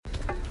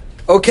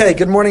Okay,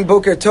 good morning,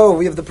 Boker Tov.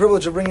 We have the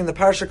privilege of bringing the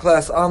Parsha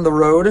class on the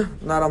road.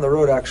 Not on the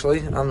road,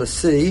 actually, on the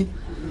sea.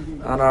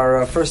 On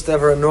our first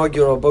ever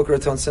inaugural Boker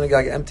Raton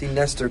Synagogue Empty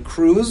Nester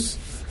cruise.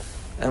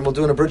 And we'll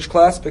do an abridged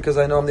class because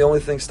I know I'm the only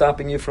thing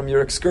stopping you from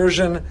your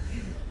excursion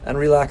and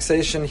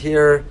relaxation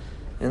here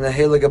in the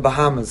Heilige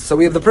Bahamas. So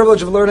we have the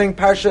privilege of learning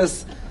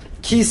Parshas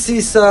Ki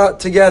Sisa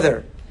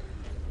together.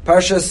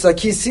 Parshas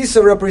Ki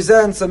Sisa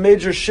represents a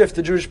major shift.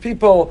 The Jewish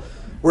people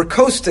were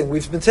coasting.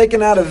 We've been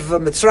taken out of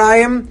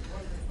Mitzrayim.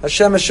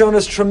 Hashem has shown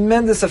us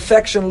tremendous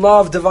affection,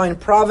 love, divine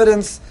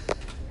providence,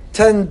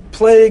 10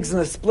 plagues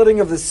and the splitting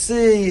of the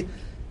sea,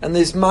 and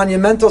this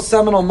monumental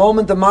seminal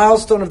moment, the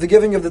milestone of the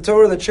giving of the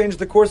Torah that changed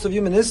the course of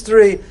human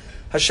history.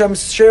 Hashem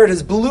shared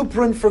His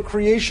blueprint for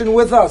creation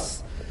with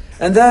us.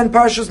 And then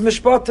Parshas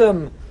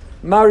Mishpatim,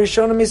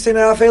 Marishona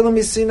Misinai, Afelu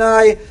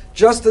Misinai,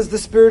 just as the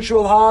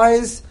spiritual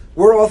highs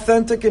were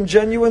authentic and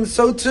genuine,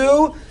 so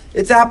too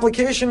its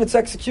application, its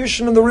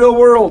execution in the real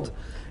world.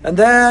 And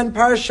then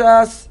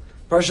Parshas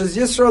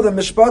Yisro, the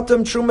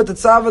Mishpatim, Truma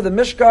Tetzava, the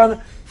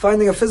Mishkan,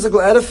 finding a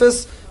physical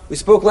edifice. We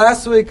spoke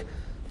last week,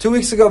 2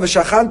 weeks ago,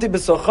 V'shachanti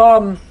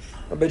b'socham,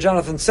 by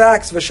Jonathan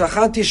Sachs,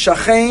 V'shachanti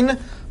shachein.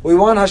 We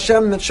want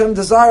Hashem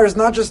desires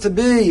not just to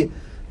be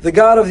the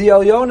God of the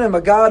Elyonim,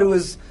 a God who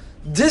is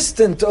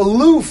distant,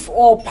 aloof,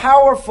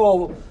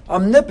 all-powerful,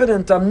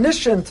 omnipotent,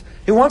 omniscient.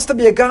 He wants to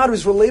be a God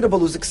who's relatable,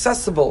 who's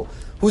accessible,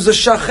 who's a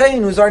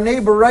shachein, who's our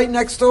neighbor right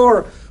next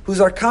door,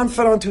 who's our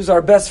confidant, who's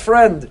our best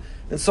friend.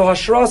 And so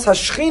Hashras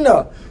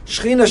Hashchina,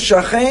 Shchina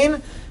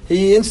Shachein,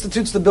 He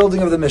institutes the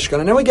building of the Mishkan.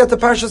 And then we get to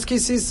Parshas Ki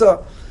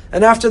Sisa.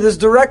 And after this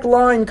direct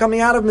line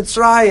coming out of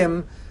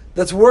Mitzrayim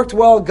that's worked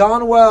well,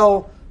 gone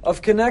well,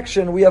 of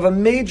connection, we have a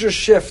major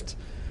shift.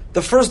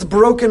 The first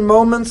broken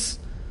moments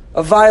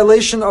of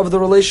violation of the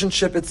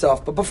relationship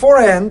itself. But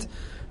beforehand,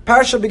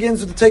 Parsha begins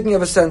with the taking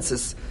of a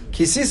census.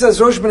 Ki Sisa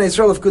is Rosh B'nai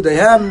Yisrael of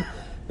Kudehem,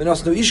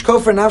 V'nosnu Ish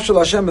Kofer Nafshel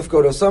Hashem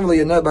B'fkod Osam,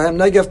 V'yenebahem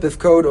Negev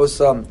B'fkod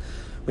Osam.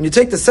 When you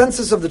take the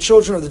census of the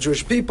children of the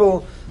Jewish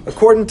people,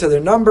 according to their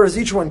numbers,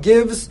 each one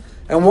gives.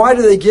 And why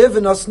do they give?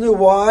 V'nosnu,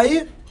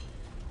 why?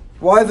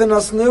 Why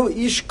v'nosnu?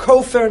 Ish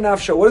kofer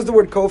nafsho. What is the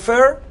word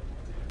kofer?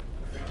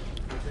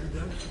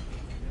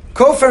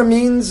 Kofer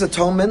means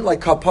atonement, like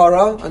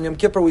kapara. On Yom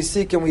Kippur we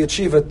seek and we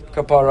achieve a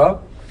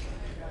kapara.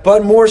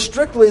 But more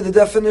strictly, the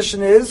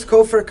definition is,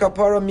 kofer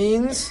kapara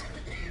means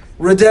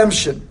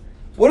redemption.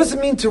 What does it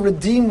mean to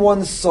redeem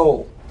one's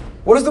soul?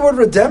 What does the word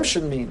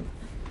redemption mean?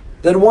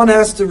 That one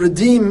has to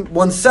redeem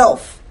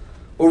oneself,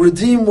 or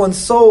redeem one's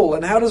soul.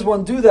 And how does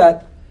one do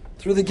that?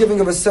 Through the giving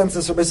of a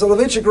census. Rabbi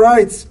Soloveitchik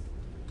writes,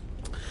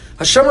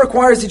 Hashem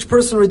requires each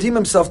person to redeem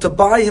himself, to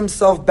buy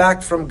himself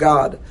back from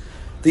God.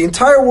 The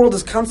entire world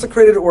is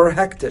consecrated or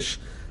hektish.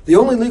 The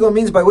only legal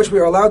means by which we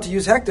are allowed to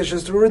use hektish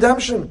is through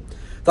redemption.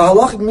 The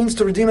halachic means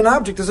to redeem an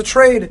object is a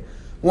trade.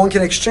 One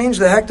can exchange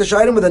the hektish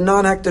item with a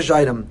non-hektish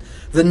item.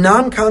 The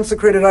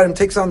non-consecrated item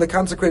takes on the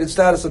consecrated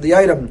status of the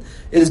item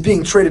it is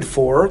being traded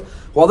for,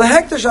 while the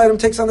hektish item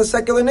takes on the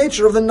secular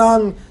nature of the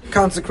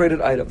non-consecrated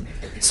item.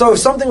 So if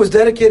something was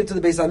dedicated to the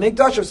Beis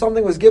HaMikdash, if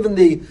something was given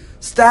the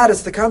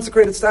status, the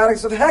consecrated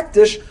status of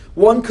hektish,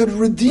 one could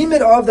redeem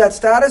it of that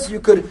status.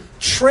 You could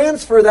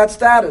transfer that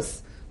status.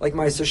 Like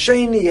Ma'aser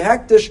Sheni,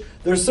 hektish,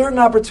 there are certain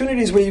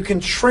opportunities where you can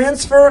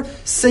transfer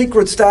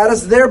sacred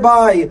status,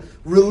 thereby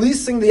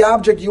releasing the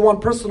object you want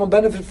personal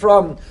benefit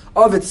from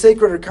of its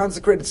sacred or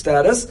consecrated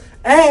status,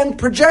 and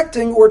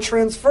projecting or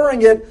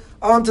transferring it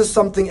onto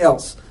something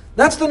else.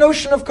 That's the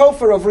notion of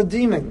kofer, of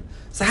redeeming.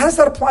 So how does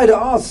that apply to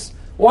us?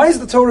 Why is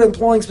the Torah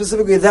employing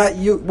specifically that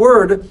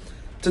word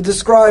to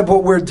describe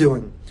what we're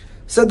doing?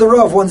 Said the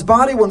Rav, one's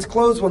body, one's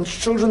clothes, one's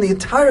children, the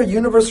entire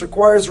universe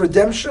requires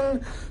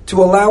redemption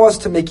to allow us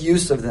to make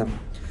use of them.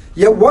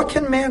 Yet what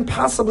can man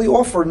possibly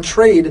offer in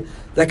trade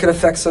that could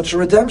affect such a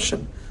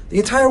redemption? The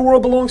entire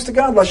world belongs to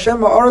God. Lashem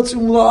ha'aretz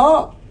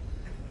u'mla'ah.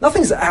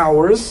 Nothing's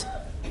ours.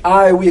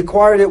 We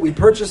acquired it, we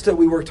purchased it,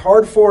 we worked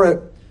hard for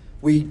it,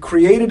 we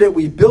created it,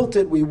 we built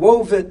it, we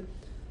wove it.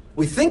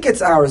 We think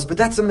it's ours, but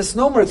that's a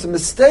misnomer, it's a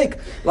mistake.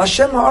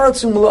 Lashem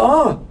ha'aretz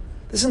u'mla'ah.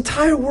 This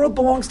entire world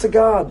belongs to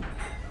God.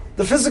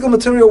 The physical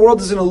material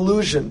world is an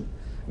illusion.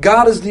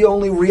 God is the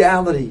only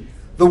reality.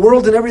 The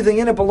world and everything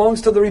in it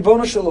belongs to the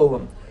Ribono Shel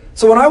Olam.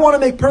 So when I want to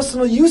make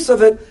personal use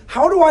of it,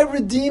 how do I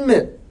redeem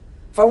it?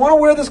 If I want to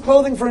wear this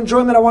clothing for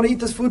enjoyment, I want to eat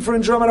this food for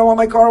enjoyment, I want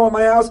my car, I want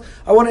my house,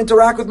 I want to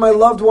interact with my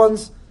loved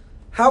ones,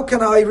 how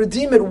can I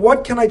redeem it?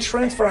 What can I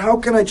transfer? How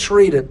can I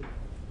trade it?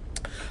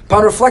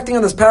 Upon reflecting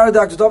on this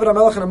paradox, David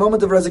HaMelech in a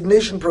moment of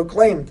resignation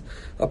proclaimed,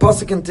 a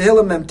pasuk in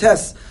Tehillim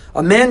Memtes,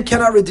 a man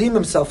cannot redeem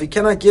himself. He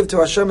cannot give to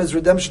Hashem his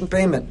redemption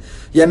payment.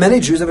 Yet many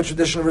Jews have a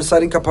tradition of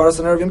reciting Kaparas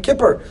on Erev Yom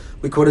Kippur.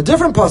 We quote a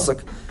different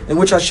pasuk in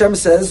which Hashem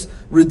says,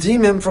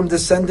 redeem him from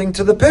descending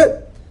to the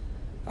pit.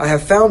 I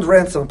have found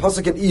ransom, a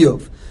pasuk in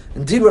Iyov.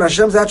 Indeed, when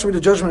Hashem's attribute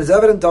of judgment is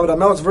evident, David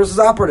HaMelech's verse is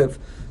operative.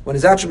 When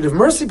his attribute of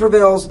mercy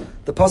prevails,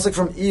 the pasuk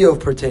from Iyov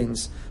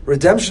pertains.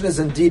 Redemption is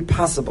indeed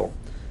possible.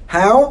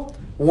 How?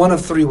 One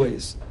of three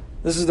ways.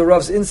 This is the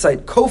Rav's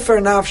insight.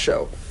 Kofer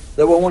nafsho.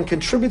 That when one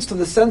contributes to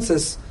the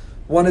census,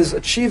 one is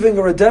achieving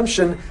a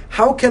redemption,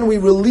 how can we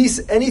release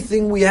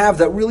anything we have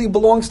that really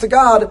belongs to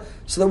God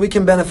so that we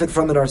can benefit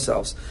from it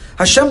ourselves?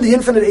 Hashem, the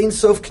infinite Ein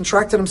Sof,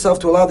 contracted himself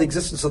to allow the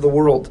existence of the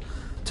world,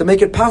 to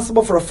make it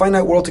possible for a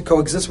finite world to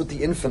coexist with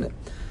the infinite.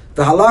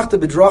 The halach, the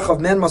bidrach of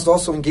man must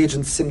also engage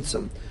in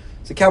tzimtzum.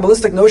 It's a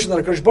Kabbalistic notion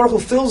that HaKadosh Baruch Hu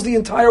fills the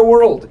entire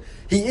world.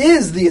 He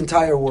is the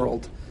entire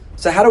world.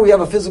 So how do we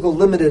have a physical,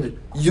 limited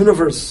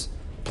universe,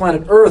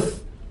 planet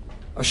Earth,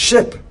 a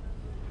ship,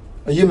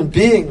 a human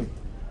being?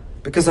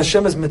 Because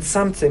Hashem is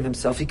mitzamtzem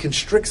himself. He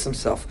constricts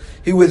himself.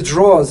 He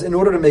withdraws in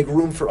order to make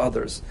room for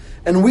others.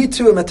 And we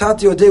too,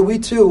 Matati Odeh, we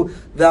too,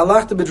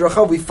 ve'alachta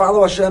b'drachav, we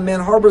follow Hashem.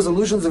 Man harbors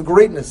illusions of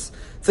greatness,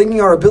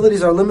 thinking our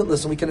abilities are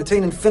limitless and we can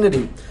attain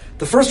infinity.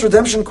 The first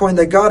redemption coin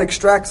that God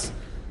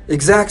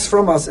exacts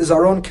from us is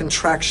our own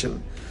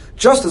contraction.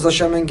 Just as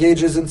Hashem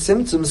engages in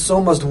tzimtzum, so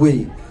must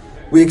we.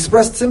 We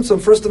express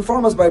tzimtzum first and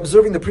foremost by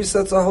observing the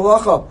precepts of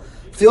halacha.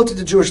 Fealty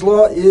to Jewish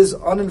law is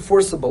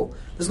unenforceable.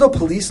 There's no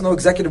police, no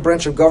executive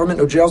branch of government,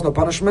 no jails, no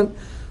punishment.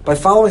 By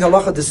following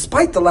halacha,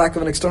 despite the lack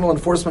of an external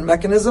enforcement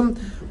mechanism,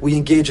 we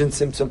engage in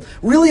tzimtzum.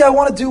 Really, I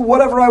want to do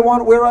whatever I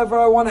want, wherever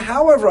I want,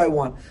 however I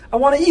want. I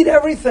want to eat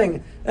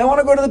everything. And I want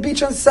to go to the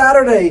beach on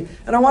Saturday.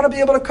 And I want to be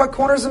able to cut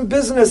corners in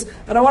business.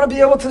 And I want to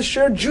be able to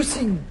share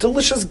juicy,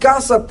 delicious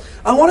gossip.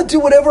 I want to do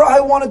whatever I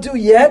want to do,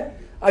 yet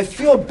I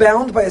feel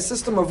bound by a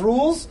system of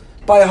rules.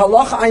 By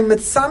halacha, I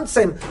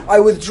mitzamtzem. I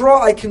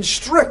withdraw, I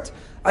constrict.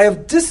 I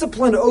have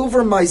discipline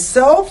over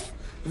myself.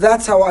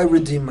 That's how I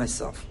redeem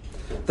myself.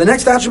 The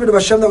next attribute of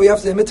Hashem that we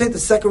have to imitate, the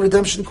second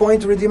redemption coin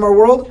to redeem our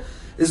world,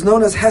 is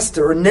known as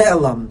Hester, or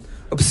Ne'elam,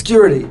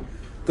 obscurity.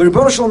 The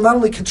Rebbeinu Shalom not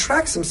only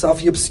contracts himself,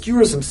 he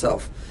obscures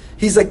himself.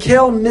 He's a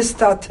Kel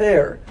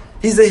Mistater.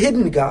 He's a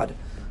hidden God.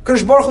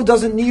 Kadosh Baruch Hu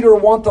doesn't need or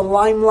want the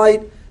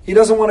limelight. He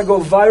doesn't want to go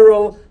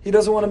viral. He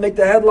doesn't want to make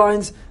the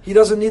headlines. He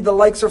doesn't need the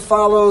likes or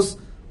follows.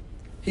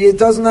 He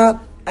does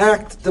not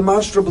act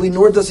demonstrably,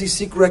 nor does he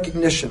seek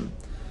recognition.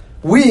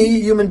 We,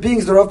 human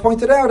beings, the Rav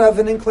pointed out, have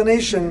an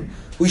inclination.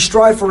 We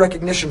strive for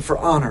recognition, for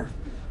honor.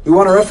 We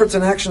want our efforts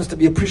and actions to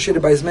be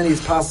appreciated by as many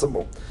as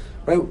possible.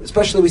 Right?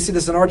 Especially we see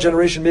this in our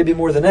generation, maybe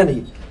more than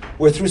any,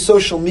 where through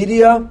social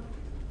media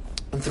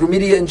and through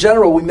media in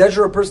general, we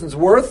measure a person's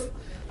worth.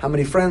 How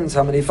many friends,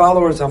 how many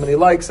followers, how many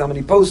likes, how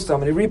many posts, how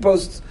many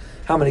reposts,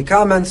 how many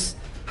comments,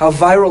 how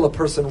viral a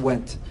person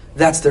went.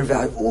 That's their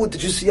value. Ooh,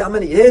 did you see how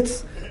many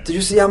hits? Did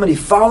you see how many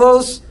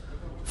follows?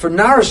 For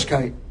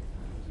narishkeit.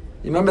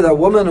 You remember that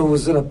woman who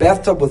was in a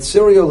bathtub with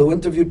cereal who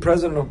interviewed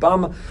President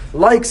Obama?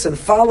 Likes and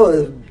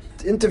follow,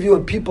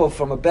 interviewing people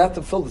from a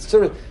bathtub filled with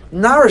cereal.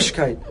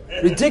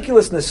 Narishkeit,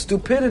 ridiculousness,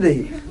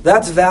 stupidity.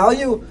 That's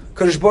value.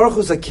 Kadosh Baruch Hu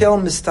is a kel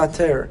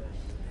mistater.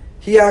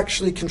 He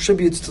actually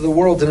contributes to the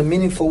world in a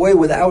meaningful way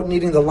without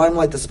needing the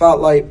limelight, the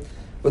spotlight,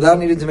 without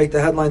needing to make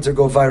the headlines or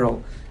go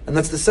viral. And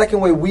that's the second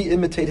way we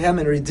imitate him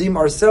and redeem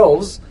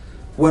ourselves,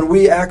 when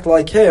we act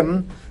like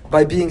him,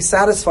 by being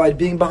satisfied,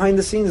 being behind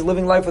the scenes,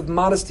 living life with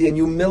modesty and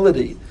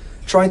humility,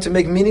 trying to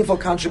make meaningful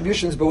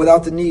contributions but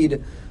without the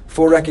need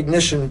for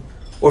recognition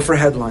or for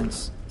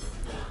headlines.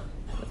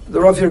 The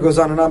Rav here goes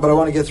on and on, but I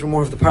want to get through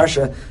more of the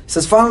Parsha. He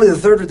says, finally, the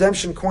third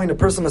redemption coin a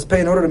person must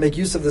pay in order to make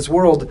use of this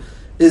world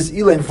is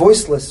Elaine,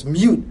 voiceless,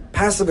 mute,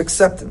 passive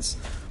acceptance.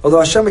 Although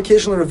Hashem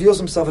occasionally reveals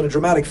himself in a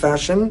dramatic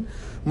fashion,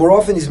 more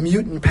often he's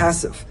mute and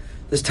passive.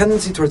 This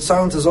tendency towards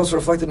silence is also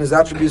reflected in his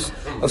attributes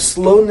of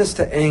slowness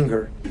to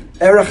anger.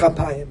 Erech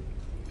Apayim.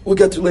 We'll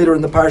get to later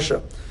in the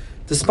Parsha.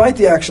 Despite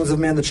the actions of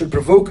man that should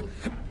provoke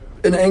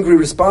an angry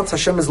response,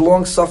 Hashem is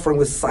long-suffering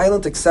with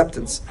silent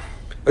acceptance.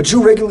 A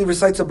Jew regularly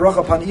recites a bracha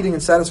upon eating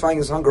and satisfying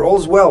his hunger. All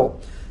is well.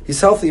 He's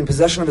healthy, in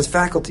possession of his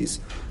faculties.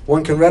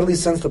 One can readily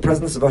sense the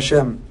presence of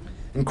Hashem.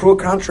 In cruel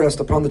contrast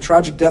upon the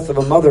tragic death of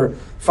a mother,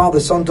 father,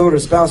 son, daughter,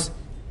 spouse,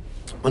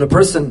 when a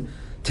person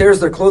tears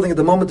their clothing at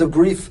the moment of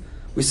grief,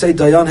 we say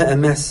dayan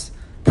ha'emes.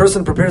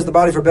 Person prepares the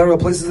body for burial,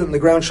 places it in the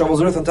ground,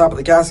 shovels earth on top of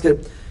the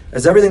casket.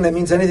 As everything that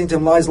means anything to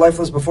him lies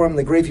lifeless before him in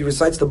the grave, he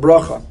recites the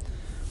bracha.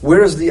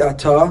 Where is the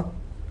atah?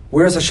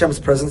 Where is Hashem's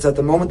presence? At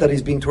the moment that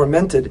he's being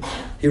tormented,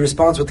 he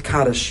responds with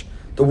Kaddish.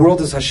 The world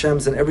is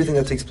Hashem's, and everything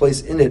that takes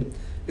place in it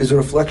is a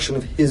reflection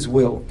of His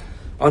will.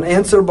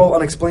 Unanswerable,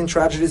 unexplained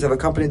tragedies have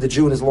accompanied the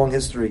Jew in his long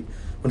history.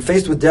 When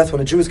faced with death,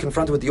 when a Jew is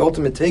confronted with the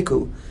ultimate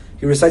teku,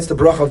 he recites the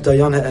bracha of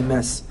dayan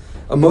ha'emes.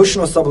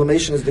 Emotional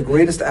sublimation is the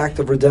greatest act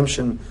of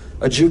redemption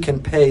a Jew can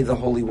pay the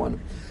Holy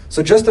One.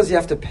 So just as you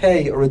have to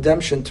pay a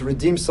redemption to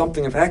redeem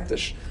something of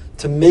Hekdesh,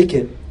 to make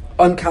it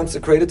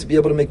unconsecrated, to be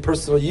able to make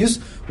personal use,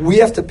 we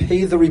have to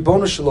pay the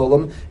Ribono Shel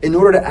Olam in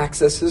order to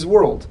access His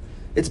world.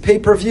 It's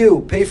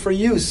pay-per-view, pay for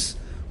use.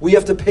 We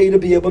have to pay to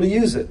be able to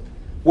use it.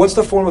 What's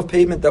the form of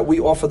payment that we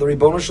offer the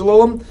Ribono Shel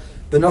Olam?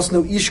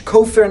 V'nosnu ish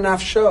kofer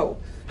nafsho.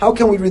 How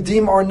can we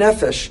redeem our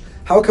nefesh?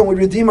 How can we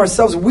redeem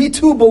ourselves? We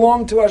too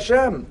belong to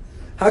Hashem.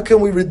 How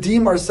can we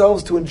redeem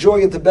ourselves to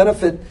enjoy and to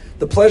benefit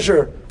the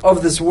pleasure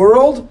of this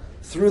world?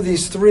 Through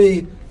these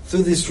three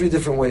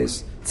different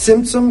ways.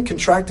 Tzimtzum,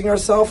 contracting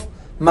ourselves,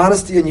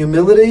 modesty and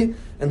humility,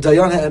 And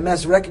Dayan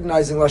HaEmes,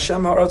 recognizing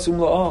Lashem Ha'aratzum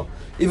La'ah.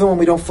 Even when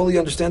we don't fully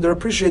understand or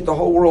appreciate the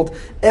whole world,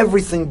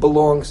 everything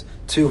belongs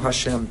to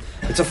Hashem.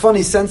 It's a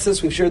funny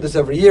census. We've shared this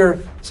every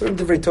year. Certain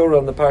Divrei Torah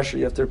on the Parsha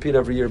you have to repeat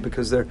every year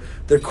because they're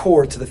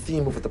core to the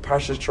theme of what the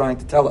Parsha is trying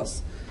to tell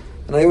us.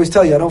 And I always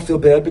tell you, I don't feel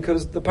bad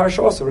because the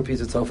Parsha also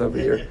repeats itself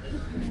every year.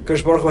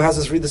 Kadosh Baruch Hu has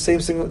us read the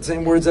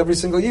same words every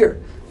single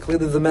year.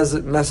 Clearly the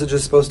message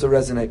is supposed to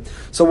resonate.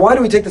 So why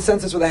do we take the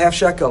census with a half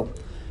shekel?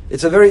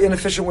 It's a very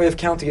inefficient way of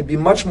counting. It'd be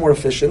much more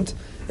efficient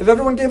if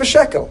everyone gave a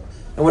shekel.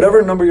 And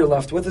whatever number you're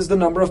left with is the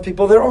number of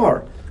people there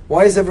are.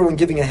 Why is everyone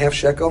giving a half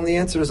shekel? And the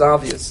answer is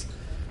obvious.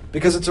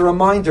 Because it's a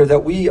reminder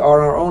that we on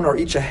our own are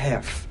each a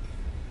half.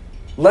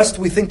 Lest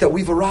we think that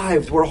we've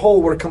arrived, we're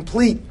whole, we're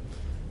complete.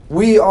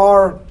 We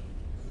are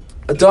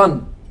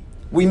done.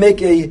 We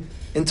make an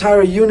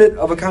entire unit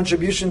of a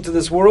contribution to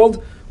this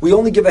world. We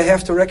only give a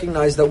half to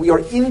recognize that we are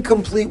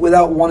incomplete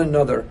without one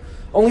another.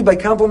 Only by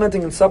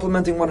complementing and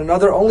supplementing one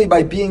another, only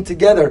by being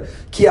together.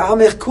 Ki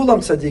amech kulam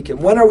tzadikim.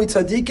 When are we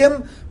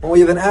tzadikim? When we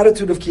have an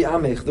attitude of ki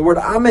amech. The word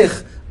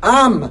amech,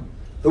 am.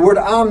 The word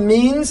am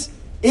means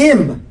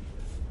im.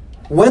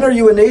 When are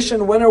you a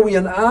nation? When are we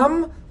an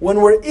am? When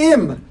we're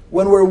im.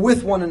 When we're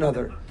with one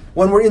another.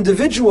 When we're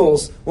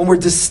individuals. When we're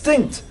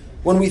distinct.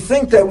 When we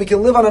think that we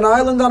can live on an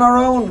island on our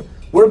own.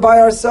 We're by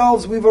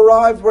ourselves. We've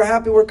arrived. We're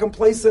happy. We're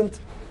complacent.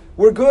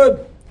 We're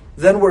good.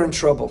 Then we're in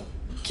trouble.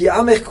 Ki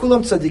amech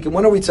kulam tzadikim.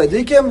 When are we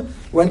tzadikim?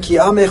 When ki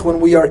amech, when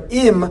we are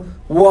im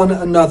one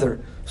another.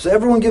 So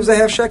everyone gives a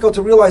half shekel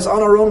to realize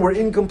on our own we're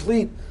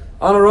incomplete.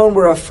 On our own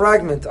we're a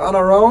fragment. On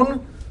our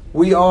own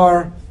we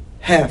are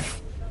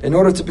half. In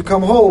order to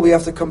become whole, we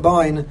have to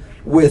combine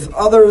with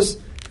others.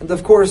 And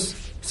of course,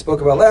 we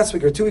spoke about last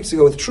week or 2 weeks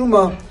ago with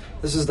Truma.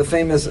 This is the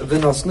famous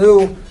Vinos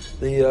Nu,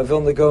 the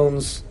Vilna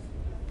Gaon's,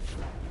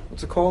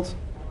 what's it called?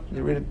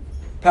 You read it,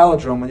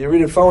 palindrome. When you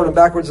read it forward and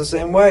backwards the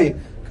same way.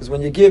 Because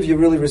when you give, you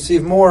really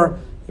receive more.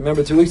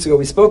 Remember 2 weeks ago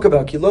we spoke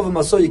about Ki Lov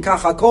Maso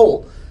Yikach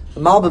HaKol.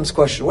 The Malbim's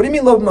question. What do you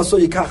mean Lov Maso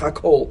Yikach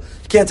HaKol?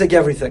 You can't take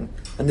everything.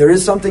 And there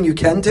is something you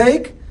can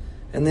take?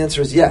 And the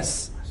answer is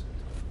yes.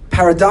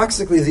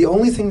 Paradoxically, the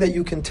only thing that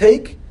you can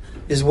take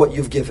is what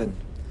you've given.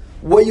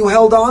 What you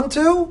held on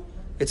to,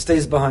 it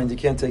stays behind. You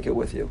can't take it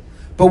with you.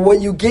 But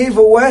what you gave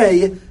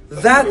away,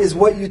 that is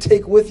what you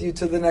take with you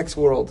to the next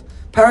world.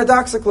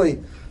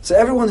 Paradoxically. So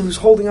everyone who's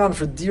holding on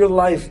for dear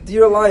life,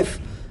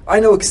 I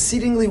know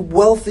exceedingly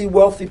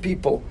wealthy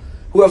people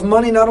who have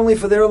money not only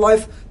for their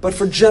life, but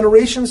for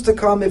generations to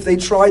come. If they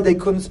tried, they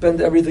couldn't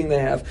spend everything they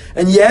have.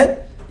 And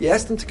yet, you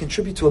ask them to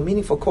contribute to a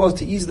meaningful cause,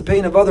 to ease the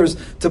pain of others,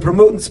 to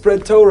promote and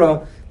spread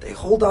Torah. They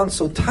hold on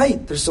so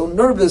tight. They're so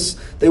nervous.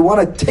 They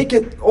want to take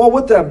it all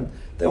with them.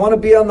 They want to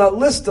be on that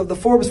list of the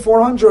Forbes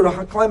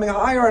 400, climbing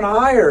higher and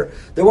higher.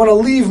 They want to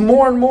leave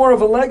more and more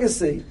of a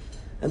legacy.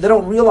 And they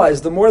don't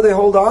realize the more they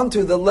hold on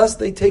to, the less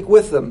they take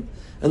with them.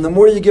 And the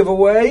more you give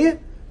away,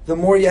 the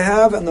more you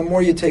have and the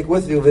more you take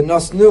with you.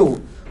 V'nas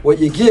nu, what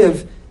you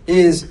give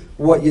is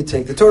what you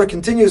take. The Torah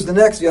continues the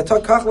next.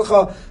 V'yatak kach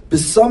lecha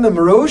b'samim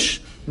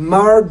rosh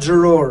mar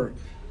dror.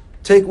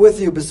 Take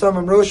with you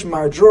b'samim rosh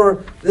mar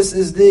dror. This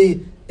is the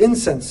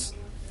incense,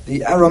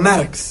 the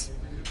aromatics.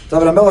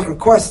 David HaMelech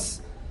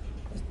requests,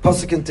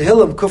 Pasuk in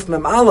Tehillim, Kuf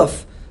Mem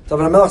Aleph.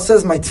 David HaMelech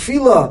says, my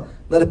tefillah,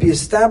 let it be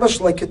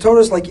established like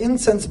ketoras, like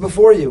incense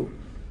before you.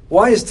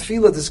 Why is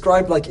tefillah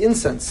described like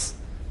incense?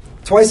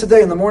 Twice a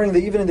day, in the morning and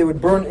the evening, they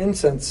would burn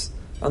incense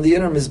on the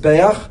inner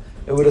mizbeach.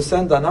 It would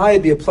ascend on high.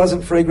 It'd be a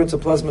pleasant fragrance, a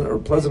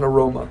pleasant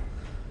aroma.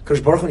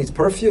 Kadosh Baruch Hu needs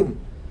perfume.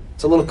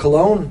 It's a little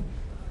cologne.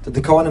 Did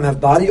the Kohanim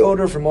have body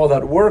odor from all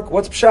that work?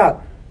 What's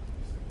pshat?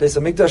 Beis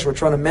HaMikdash, we're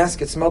trying to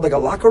mask it. Smelled like a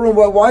locker room.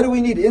 Why do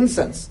we need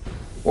incense?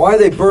 Why are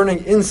they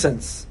burning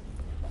incense?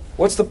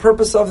 What's the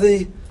purpose of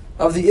the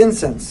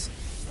incense?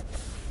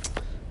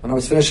 When I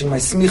was finishing my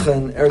smicha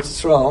in Eretz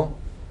Yisrael,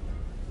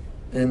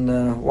 in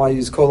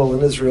YU's Kollel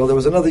in Israel, there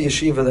was another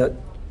yeshiva that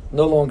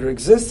no longer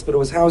exists, but it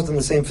was housed in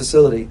the same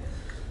facility.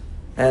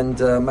 And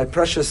my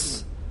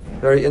precious,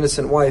 very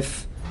innocent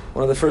wife,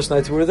 one of the first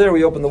nights we were there,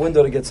 we opened the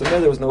window to get some air.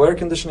 There was no air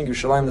conditioning.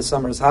 Yerushalayim, the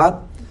summer is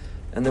hot.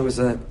 And there was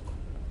an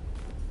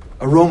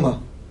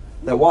aroma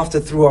that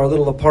wafted through our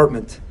little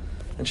apartment.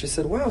 And she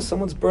said, wow,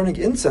 someone's burning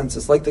incense.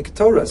 It's like the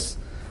Ketoras.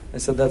 I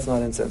said, that's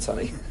not incense,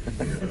 honey.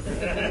 That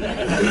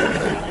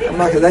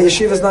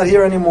yeshiva's not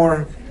here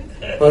anymore.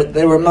 But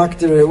they were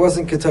makdir. It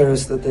wasn't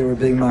Ketoras that they were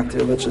being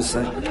makdir, let's just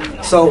say.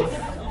 So,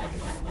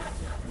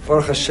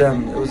 Baruch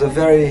Hashem, it was a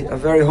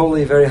very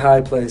holy, very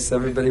high place.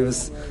 Everybody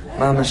was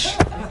mamash,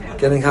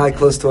 getting high,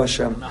 close to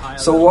Hashem.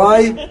 So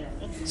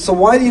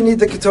why do you need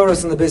the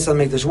Ketoras in the Beis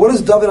HaMikdash? What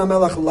is David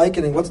HaMelech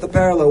likening? What's the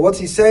parallel? What's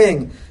he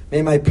saying?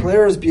 May my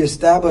prayers be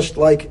established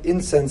like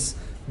incense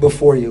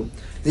before you.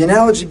 The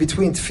analogy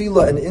between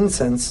tefillah and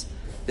incense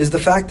is the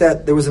fact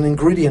that there was an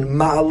ingredient,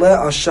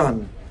 ma'aleh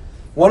ashan.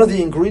 One of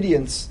the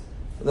ingredients,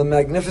 the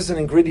magnificent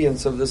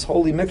ingredients of this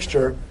holy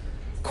mixture,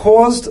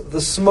 caused the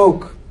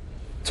smoke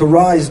to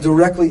rise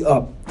directly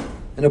up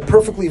in a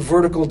perfectly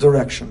vertical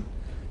direction.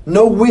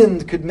 No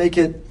wind could make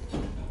it.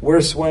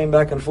 We're swaying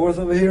back and forth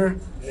over here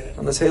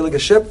on this Heilige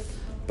ship,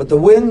 But the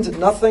wind,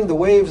 nothing, the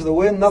waves, the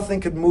wind,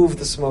 nothing could move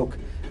the smoke.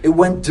 It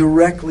went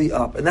directly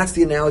up. And that's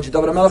the analogy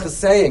David HaMelech is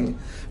saying.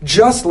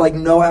 Just like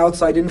no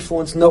outside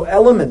influence, no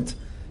element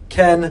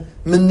can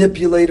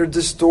manipulate or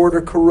distort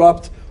or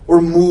corrupt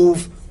or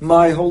move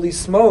my holy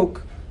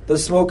smoke, the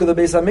smoke of the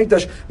Beis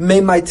HaMikdash,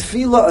 may my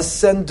tefillah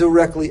ascend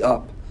directly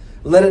up.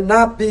 Let it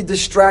not be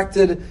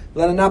distracted.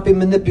 Let it not be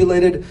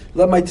manipulated.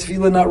 Let my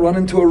tefillah not run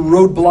into a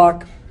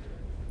roadblock.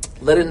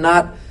 Let it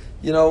not,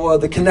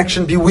 the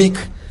connection be weak.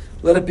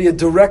 Let it be a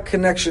direct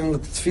connection.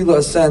 Let the tefillah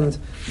ascend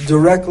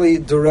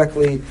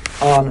directly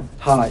on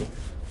high.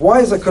 Why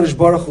is HaKadosh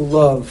Baruch Hu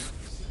love?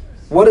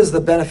 What is the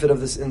benefit of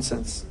this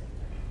incense?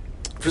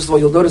 First of all,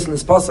 you'll notice in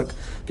this pasuk,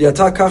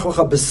 V'yata kach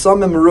lecha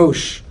b'samim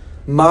rosh,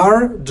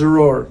 mar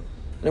deror.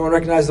 Anyone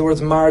recognize the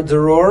words mar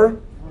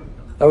deror?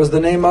 That was the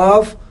name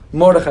of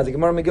Mordechai. The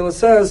Gemara Megillah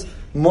says,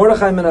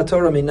 Mordechai min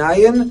haTorah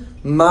minayin,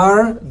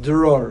 mar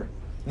deror.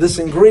 This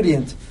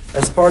ingredient,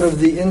 as part of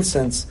the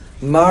incense,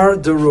 mar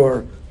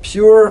deror,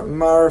 pure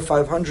mar,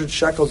 500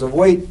 shekels of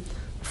weight,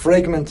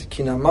 fragment,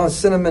 kinamah,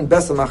 cinnamon,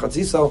 besam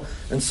achatziso,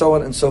 and so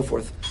on and so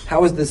forth.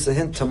 How is this a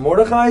hint to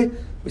Mordechai?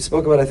 We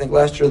spoke about it, I think,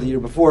 last year or the year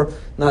before,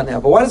 not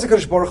now. But why does the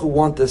HaKadosh Baruch Hu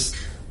want this?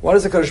 Why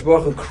does the HaKadosh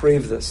Baruch Hu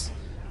crave this?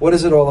 What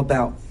is it all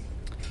about?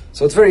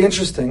 So it's very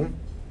interesting.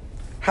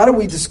 How do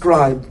we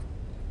describe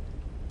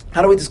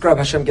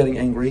Hashem getting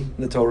angry in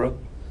the Torah?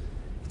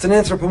 It's an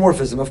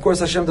anthropomorphism. Of course,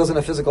 Hashem doesn't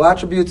have physical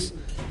attributes.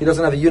 He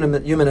doesn't have a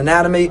human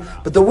anatomy.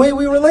 But the way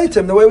we relate to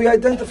Him, the way we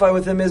identify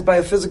with Him is by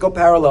a physical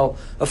parallel,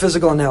 a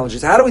physical analogy.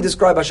 So how do we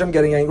describe Hashem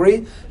getting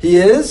angry? He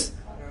is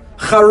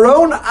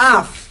Charon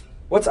Af.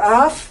 What's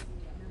Af?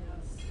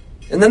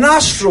 In the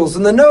nostrils,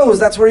 in the nose,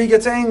 that's where He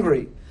gets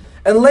angry.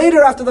 And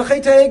later, after the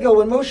Chet HaEgel,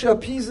 when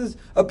Moshe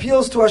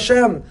appeals to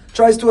Hashem,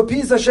 tries to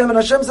appease Hashem, and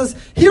Hashem says,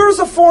 here's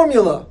a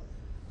formula.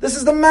 This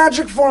is the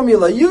magic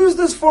formula. Use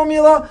this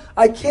formula.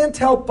 I can't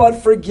help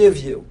but forgive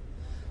you.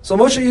 So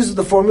Moshe uses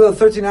the formula, the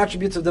 13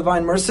 attributes of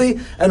divine mercy.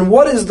 And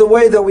what is the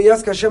way that we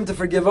ask Hashem to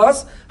forgive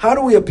us? How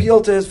do we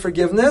appeal to His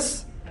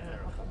forgiveness?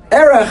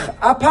 Erech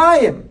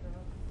apayim.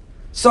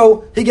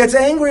 So He gets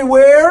angry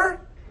where?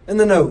 In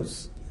the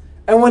nose.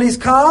 And when He's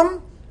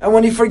calm, and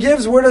when He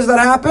forgives, where does that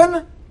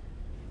happen?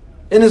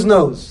 In His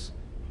nose.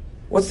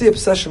 What's the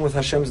obsession with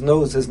Hashem's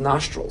nose? His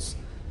nostrils.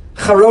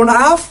 Charon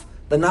af,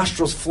 the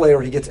nostrils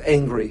flare, He gets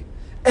angry.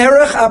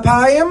 Erech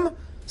apayim,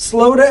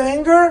 slow to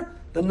anger,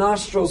 the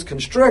nostrils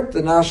constrict,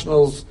 the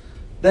nostrils,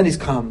 then He's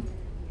calm.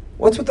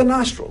 What's with the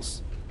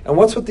nostrils? And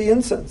what's with the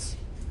incense?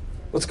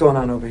 What's going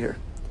on over here?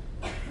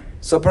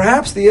 So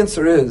perhaps the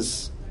answer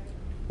is,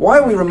 why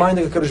are we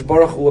reminding HaKadosh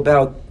Baruch Hu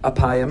about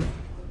apayim?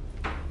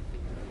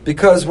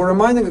 Because we're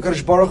reminding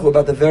HaKadosh Baruch Hu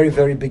about the very,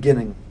 very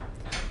beginning.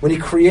 When He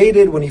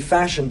created, when He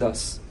fashioned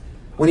us,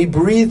 when He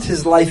breathed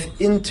His life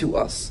into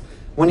us,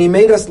 when He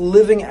made us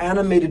living,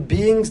 animated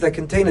beings that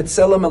contain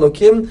Tselem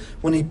Elokim,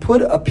 when He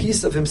put a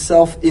piece of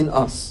Himself in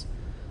us.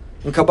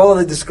 In Kabbalah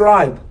they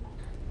describe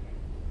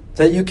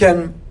that you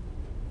can,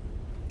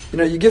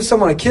 you give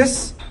someone a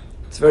kiss,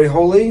 it's very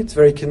holy, it's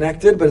very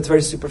connected, but it's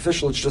very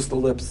superficial, it's just the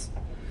lips.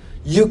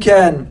 You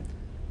can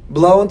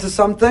blow into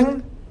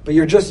something, but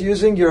you're just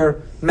using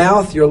your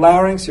mouth, your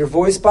larynx, your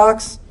voice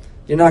box,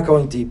 you're not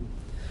going deep.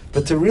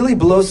 But to really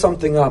blow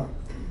something up,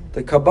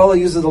 the Kabbalah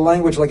uses the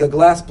language like a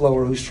glass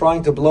blower who's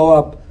trying to blow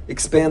up,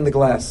 expand the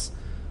glass.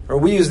 Or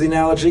we use the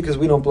analogy, because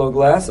we don't blow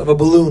glass, of a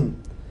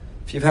balloon.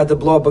 If you've had to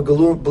blow up a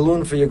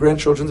balloon for your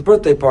grandchildren's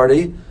birthday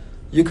party,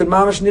 you could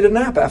mamish need a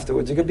nap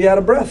afterwards. You could be out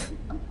of breath.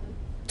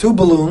 2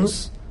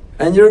 balloons,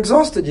 and you're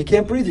exhausted. You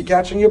can't breathe. You're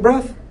catching your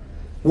breath.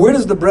 Where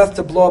does the breath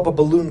to blow up a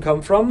balloon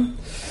come from?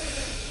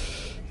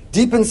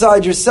 Deep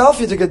inside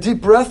yourself, you take a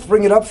deep breath,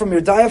 bring it up from your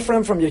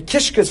diaphragm, from your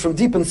kishkas, from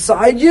deep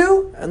inside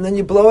you, and then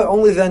you blow it.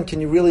 Only then can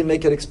you really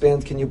make it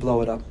expand, can you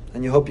blow it up.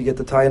 And you hope you get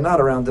to tie a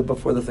knot around it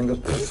before the thing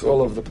goes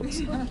all over the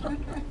place.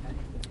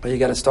 But you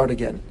got to start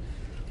again.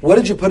 What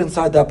did you put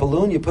inside that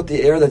balloon? You put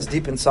the air that's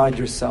deep inside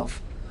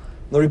yourself.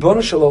 The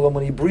Ribono Shel Olam,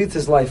 when He breathed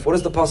His life, what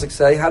does the pasuk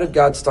say? How did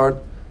God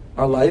start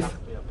our life?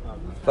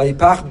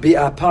 Vayipach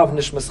bi'apav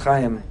nishmas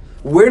chayim.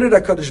 Where did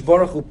HaKadosh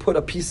Baruch Hu put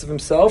a piece of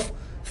Himself?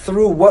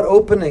 Through what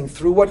opening?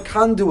 Through what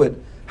conduit?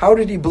 How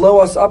did He blow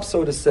us up,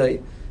 so to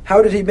say?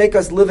 How did He make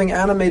us living,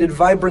 animated,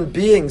 vibrant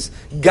beings?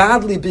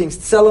 Godly beings.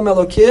 Tselem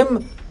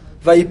Elokim.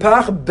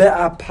 Vayipach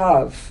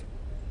be'apav.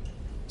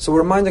 So we're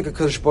reminding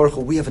HaKadosh Baruch Hu,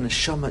 we have a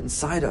neshama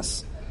inside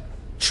us.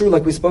 True,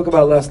 like we spoke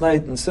about last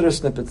night in Siddur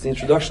Snippets, the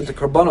introduction to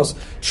Karbanos.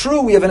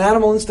 True, we have an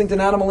animal instinct,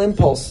 an animal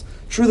impulse.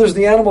 True, there's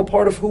the animal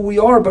part of who we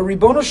are, but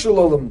Ribono Shel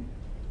Olam.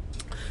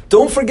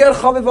 Don't forget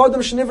Chaviv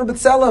Adam Shenivra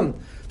B'Tselem.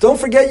 Don't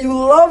forget you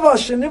love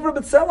us, Shenivra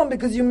B'Tselem,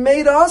 because you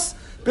made us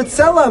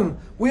B'Tselem.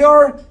 We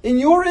are in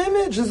your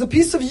image. There's a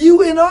piece of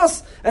you in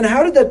us. And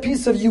how did that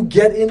piece of you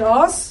get in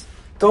us?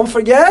 Don't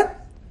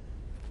forget,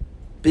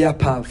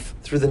 Bi'apav,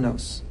 through the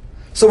nose.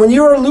 So when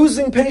you are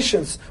losing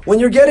patience, when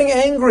you're getting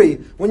angry,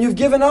 when you've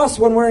given us,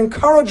 when we're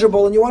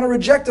incorrigible and you want to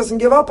reject us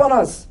and give up on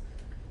us,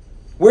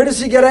 where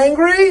does He get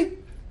angry?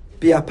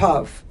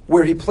 Bi'apav,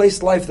 where He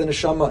placed life, the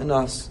neshama, in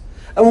us.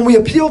 And when we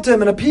appeal to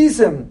Him and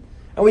appease Him,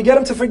 and we get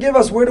Him to forgive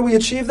us. Where do we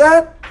achieve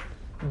that?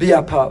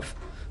 Bi'apav.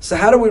 So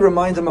how do we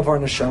remind Him of our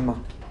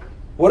neshama?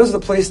 What is the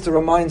place to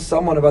remind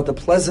someone about the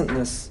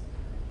pleasantness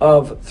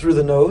of through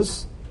the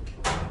nose?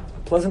 A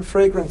pleasant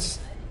fragrance.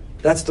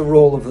 That's the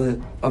role of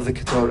the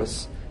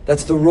Ketoros.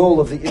 That's the role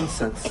of the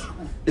incense,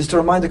 is to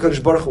remind the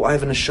Kodesh Baruch Hu, I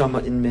have a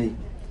neshama in me.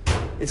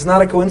 It's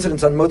not a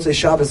coincidence on Motzei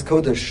Shabbos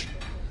Kodesh,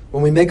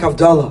 when we make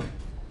Havdalah,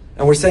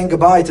 and we're saying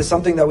goodbye to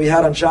something that we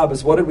had on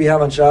Shabbos. What did we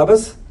have on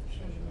Shabbos?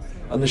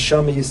 A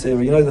neshama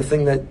yisera. You know the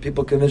thing that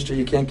people convinced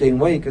you can't gain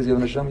weight because you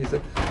have a neshama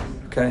yisera?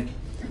 Okay.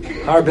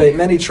 Harbe,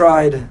 many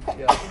tried,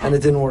 and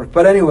it didn't work.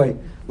 But anyway,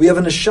 we have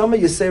a neshama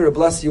yisera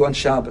bless you on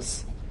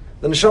Shabbos.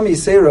 The neshama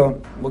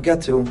yisera, we'll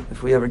get to,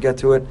 if we ever get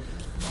to it.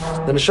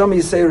 The neshama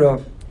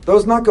yisera,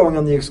 those not going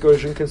on the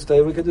excursion can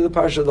stay. We could do the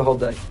parsha the whole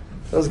day.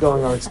 Those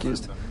going are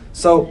excused.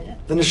 So,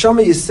 the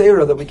neshama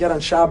yisera that we get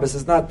on Shabbos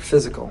is not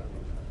physical.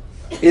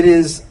 It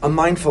is a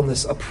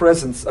mindfulness, a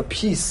presence, a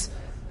peace,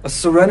 a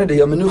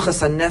serenity, a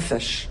menuchas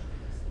hanefesh.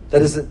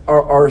 That is,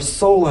 our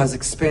soul has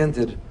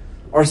expanded.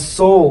 Our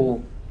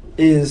soul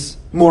is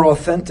more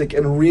authentic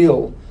and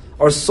real.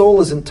 Our soul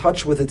is in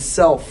touch with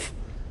itself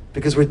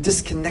because we're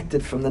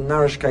disconnected from the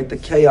narishkeit, the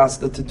chaos,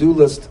 the to-do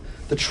list,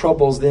 the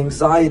troubles, the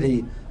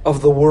anxiety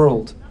of the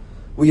world.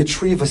 We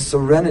achieve a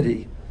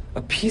serenity,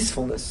 a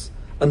peacefulness,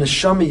 a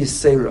neshama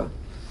yisera.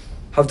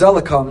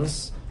 Havdalah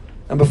comes,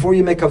 and before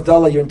you make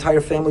Havdalah, your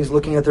entire family is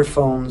looking at their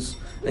phones,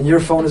 and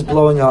your phone is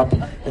blowing up,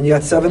 and you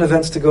got 7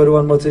 events to go to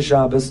on Motzei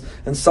Shabbos,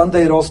 and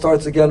Sunday it all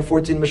starts again,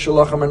 14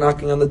 Mishulachim are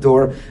knocking on the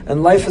door,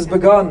 and life has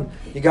begun.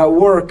 You got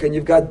work, and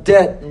you've got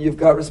debt, and you've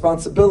got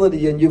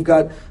responsibility, and you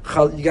got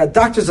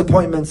doctor's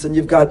appointments, and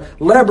you've got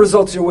lab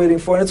results you're waiting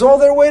for, and it's all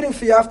there waiting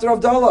for you after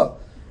Havdalah.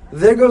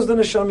 There goes the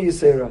Neshama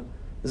Yisera.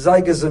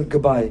 Zaygas and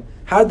goodbye.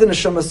 How did the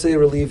Neshama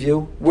Yisera leave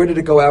you? Where did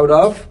it go out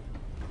of?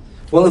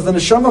 Well, if the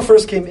Neshama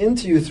first came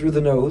into you through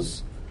the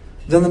nose,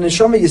 then the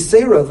Neshama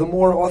Yisera, the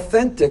more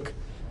authentic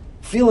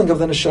feeling of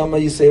the Neshama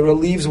Yisera,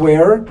 leaves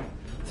where?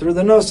 Through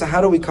the nose. So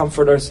how do we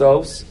comfort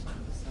ourselves?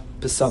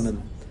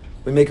 Besamim.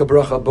 We make a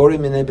bracha, Bori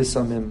Minei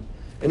Besamim,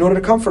 in order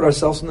to comfort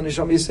ourselves from the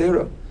Neshama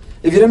Yisera.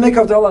 If you didn't make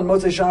Havdalah on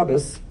Motzei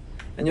Shabbos,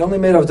 and you only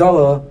made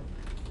Havdalah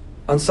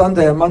on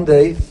Sunday and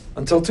Monday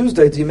until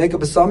Tuesday, do you make a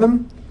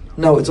Besamim?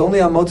 No, it's only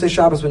on Motzei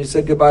Shabbos when you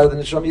said goodbye to the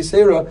Neshama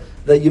Yisera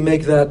that you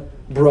make that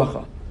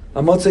bracha.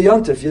 On Motzei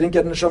Yontif, you didn't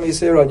get Neshama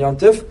Yisera on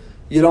Yontif,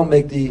 you don't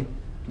make the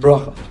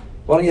bracha.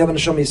 Why don't you have a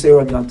Neshama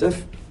Yisera on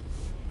Yontif?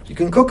 You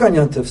can cook on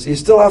Yontif, so you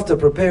still have to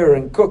prepare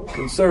and cook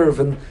and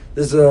serve, and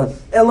there's an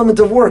element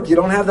of work. You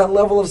don't have that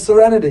level of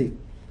serenity.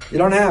 You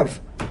don't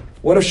have.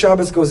 What if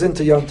Shabbos goes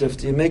into Yontif?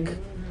 Do you make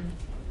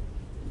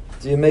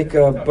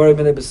Bari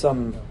Minei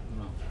B'Samim?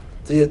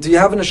 Do you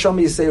have a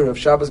Neshama Yisera if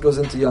Shabbos goes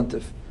into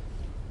Yontif?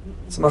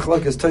 It's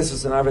Machlokes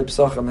Tosfos and Arvei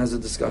Pesachim has a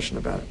discussion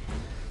about it.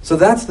 So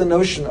that's the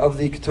notion of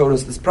the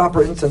Ketoros, this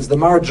proper incense, the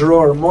Mar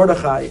Dror,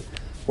 Mordechai,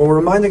 when we're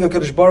reminding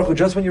HaKadosh Baruch Hu,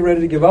 just when you're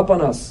ready to give up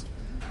on us,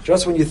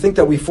 just when you think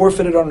that we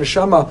forfeited our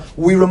neshama,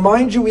 we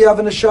remind you we have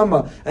a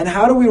neshama. And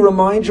how do we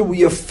remind you?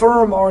 We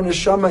affirm our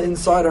neshama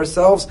inside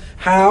ourselves.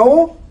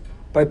 How?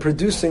 By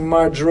producing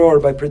Mar Dror,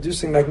 by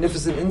producing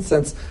magnificent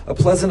incense, a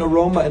pleasant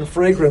aroma and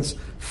fragrance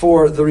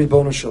for the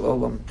Ribono Shel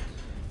Olam.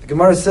 The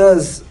Gemara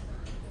says,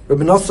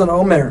 Rabbi Nosson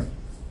Omer,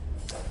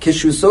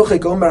 Kishu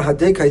sochek Omer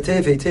hadek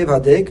haitev haitev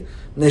hadek,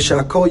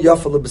 neshakol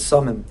yafa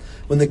lebesamim.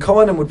 When the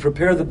Kohanim would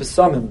prepare the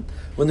besamim,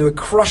 when they were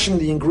crushing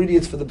the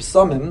ingredients for the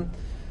besamim,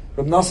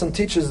 Reb Nosson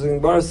teaches, the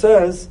Gemara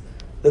says,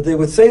 that they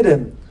would say to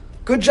him,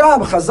 good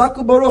job,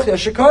 chazaku baruch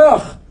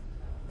yashikoyach.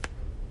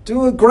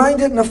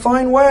 Grind it in a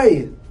fine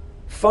way.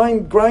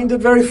 Grind it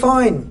very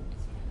fine.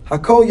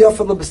 Hakol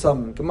yafa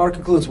lebesamim. Gemara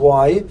concludes,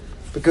 why?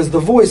 Because the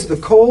voice, the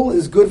kol,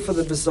 is good for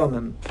the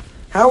besamim.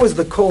 How is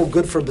the kol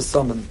good for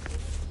besamim?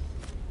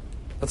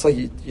 That's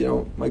like,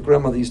 my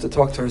grandmother used to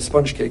talk to her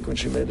sponge cake when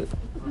she made it.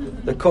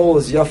 The kol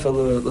is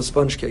yafa the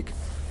sponge cake.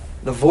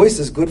 The voice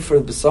is good for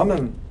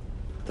besamim.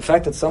 The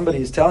fact that somebody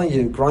is telling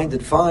you, grind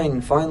it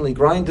finely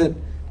grind it,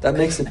 that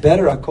makes it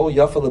better. Akol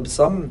yafa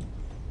lebesamim.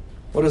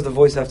 What does the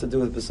voice have to do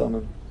with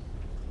besamim?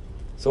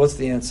 So what's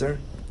the answer?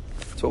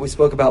 It's what we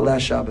spoke about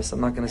last Shabbos.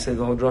 I'm not going to say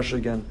the whole drasha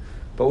again,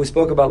 but we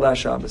spoke about last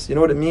Shabbos. You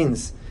know what it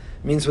means?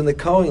 It means when the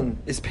Kohen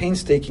is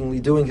painstakingly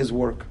doing his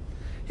work,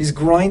 he's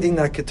grinding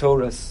that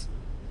ketoras,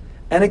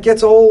 and it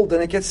gets old,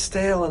 and it gets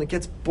stale, and it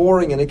gets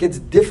boring, and it gets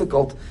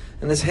difficult,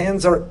 and his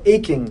hands are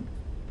aching.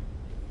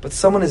 But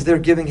someone is there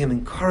giving him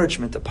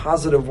encouragement, a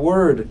positive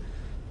word.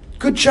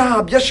 Good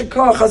job,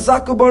 Yeshikah,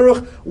 Chazaku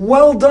Baruch,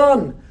 well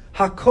done.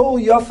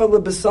 Hakol Yafa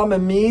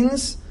Lebesamim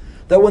means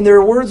that when there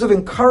are words of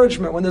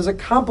encouragement, when there's a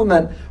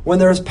compliment, when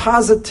there's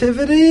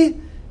positivity,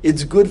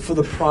 it's good for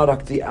the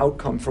product, the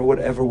outcome for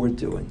whatever we're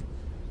doing.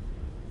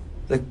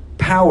 The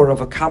power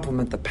of a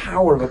compliment, the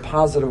power of a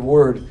positive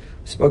word.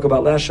 We spoke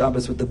about last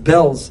Shabbos with the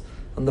bells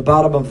on the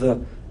bottom of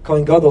the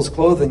Kohen Gadol's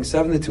clothing,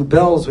 72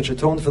 bells which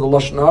atone for the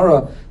Lashon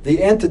Hara.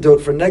 The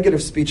antidote for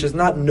negative speech is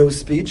not no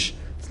speech,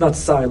 it's not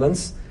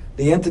silence.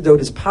 The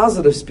antidote is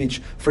positive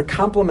speech, for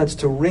compliments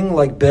to ring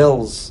like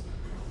bells.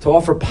 to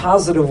offer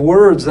positive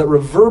words that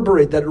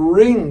reverberate, that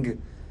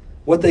ring,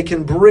 what they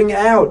can bring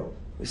out.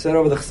 We said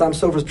over the Chassam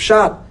Sofer's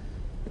Pshat,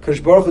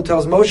 Kadosh Baruch Hu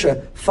tells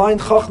Moshe, find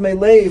Chachmei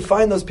Leiv,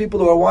 find those people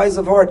who are wise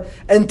of heart,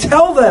 and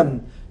tell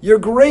them, you're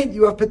great,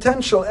 you have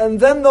potential, and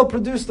then they'll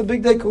produce the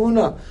Big Day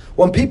Kahuna.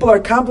 When people are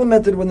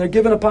complimented, when they're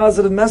given a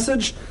positive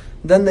message,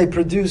 then they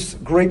produce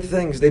great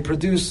things, they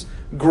produce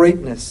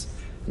greatness.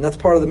 And that's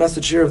part of the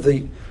message here of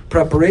the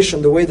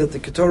preparation, the way that the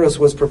Ketores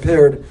was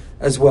prepared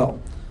as well.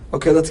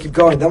 Okay, let's keep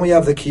going. Then we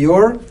have the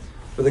Kior,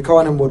 where the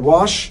Kohanim would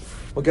wash.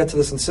 We'll get to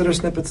this in Siddur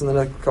snippets in the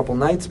next couple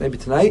nights, maybe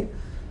tonight,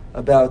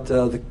 about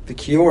the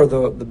Kior,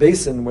 the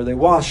basin where they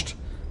washed.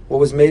 What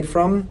was made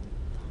from?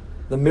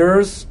 The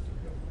mirrors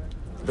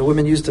the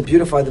women used to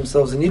beautify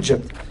themselves in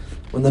Egypt.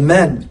 When the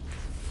men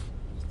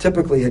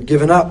typically had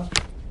given up,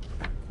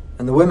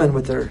 and the women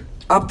with their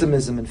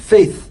optimism and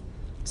faith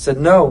said,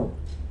 no,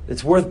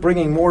 it's worth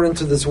bringing more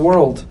into this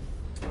world.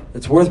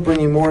 It's worth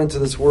bringing more into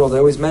this world. I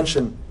always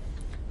mention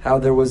how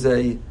there was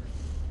in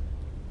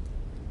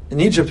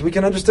Egypt, we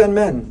can understand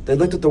men. They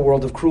looked at the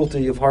world of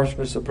cruelty, of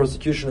harshness, of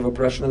persecution, of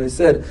oppression, and they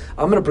said,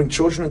 I'm going to bring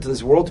children into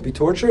this world to be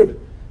tortured,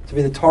 to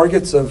be the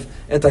targets of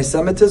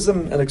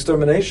anti-Semitism and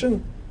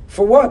extermination.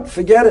 For what?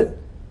 Forget it.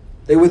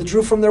 They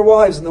withdrew from their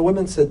wives, and the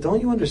women said,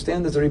 don't you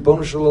understand there's a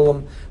Ribono Shel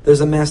Olam,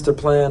 there's a master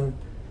plan.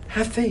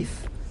 Have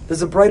faith.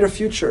 There's a brighter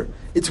future.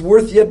 It's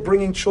worth yet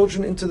bringing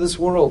children into this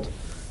world.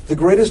 The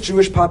greatest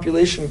Jewish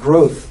population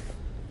growth,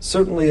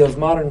 certainly of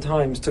modern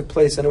times, took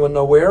place, anyone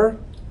know where?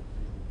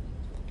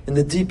 In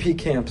the DP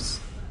camps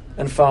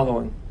and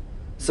following.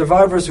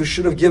 Survivors who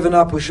should have given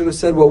up, who should have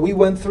said, what we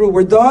went through,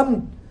 we're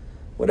done.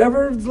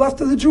 Whatever is left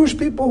of the Jewish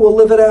people, we'll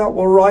live it out,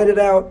 we'll ride it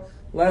out.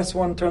 Last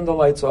one, turn the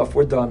lights off,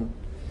 we're done.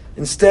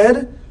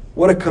 Instead,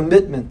 what a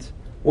commitment.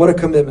 What a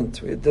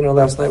commitment. We had dinner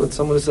last night with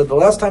someone who said the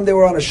last time they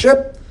were on a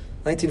ship,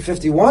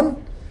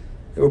 1951,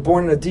 they were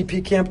born in a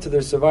DP camp to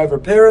their survivor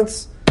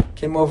parents,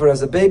 came over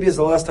as a baby, is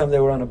the last time they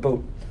were on a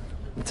boat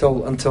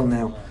until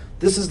now.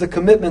 This is the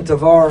commitment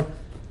of our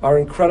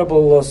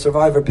incredible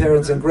survivor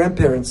parents and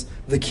grandparents,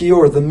 the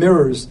kior, the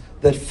mirrors,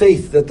 that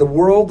faith, that the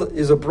world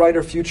is a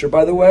brighter future.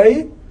 By the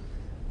way,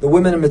 the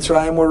women in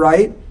Mitzrayim were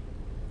right,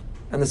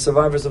 and the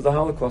survivors of the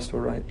Holocaust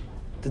were right.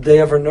 Did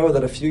they ever know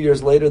that a few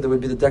years later there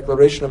would be the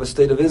declaration of a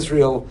state of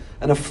Israel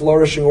and a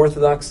flourishing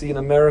orthodoxy in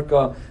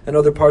America and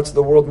other parts of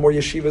the world, more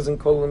yeshivas and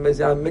kol and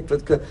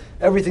mikvot,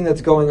 everything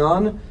that's going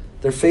on?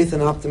 Their faith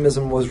and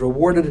optimism was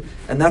rewarded,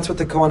 and that's what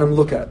the Kohanim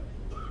look at.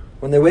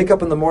 When they wake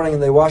up in the morning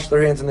and they wash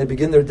their hands and they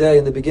begin their day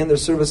and they begin their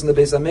service in the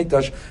Beis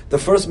HaMikdash, the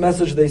first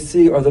message they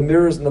see are the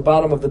mirrors in the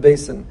bottom of the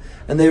basin.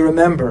 And they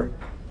remember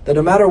that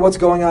no matter what's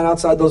going on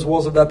outside those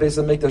walls of that Beis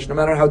HaMikdash, no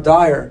matter how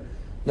dire,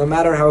 no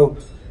matter how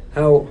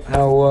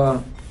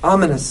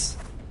ominous,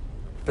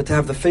 but to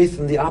have the faith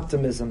and the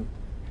optimism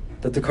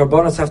that the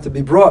Karbonos have to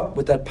be brought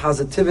with that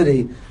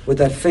positivity, with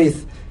that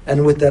faith,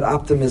 and with that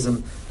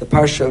optimism, the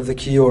Parsha of the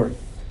Kior.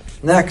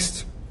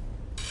 Next.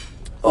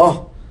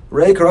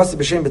 Rei Karasi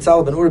b'Shem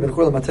B'Tzalel ben Uri ben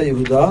Chur l'Matei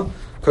Yehuda.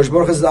 Kosh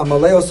Baruch Hu says,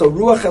 Amalei oso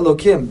ruach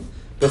Elokim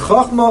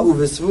b'chachma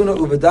u'v'svuna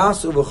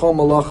u'v'das u'v'chol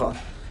malacha.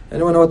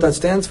 Anyone know what that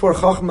stands for?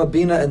 Chachma,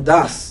 Bina, and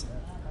Das.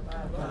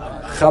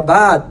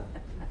 Chabad.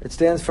 It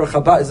stands for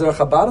Chabad. Is there a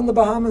Chabad in the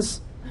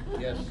Bahamas?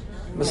 Yes.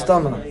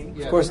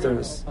 Mustama. Of course there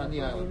is.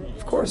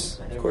 Of course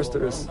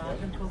there is.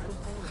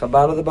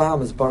 Chabad of the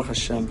Bahamas, Baruch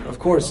Hashem. Of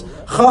course.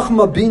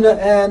 Chachma, Bina,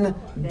 and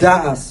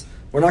Das.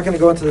 We're not going to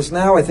go into this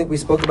now. I think we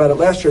spoke about it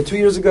last year, 2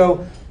 years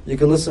ago. You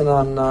can listen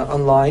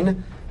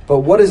online.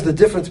 But what is the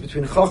difference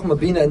between Chachma,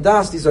 Bina, and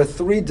Das? These are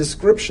three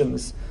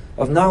descriptions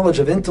of knowledge,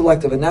 of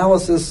intellect, of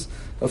analysis,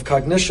 of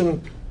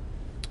cognition.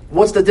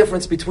 What's the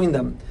difference between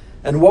them?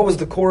 And what was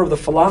the core of the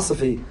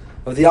philosophy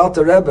of the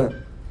Alter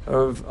Rebbe,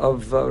 of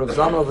Rav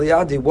Zalman of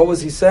Liadi? What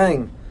was he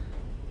saying?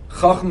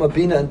 Chachma,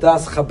 Bina, and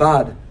Das,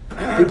 Chabad.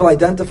 People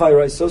identify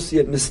or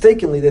associate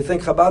mistakenly. They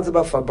think Chabad's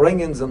about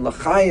Farbrengens and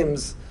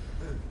L'chaims.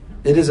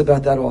 It is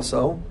about that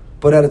also.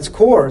 But at its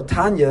core,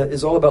 Tanya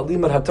is all about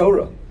Limud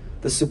HaTorah,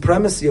 the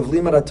supremacy of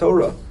Limud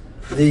HaTorah,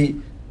 the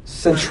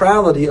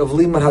centrality of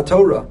Limud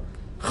HaTorah.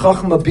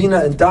 Chachma,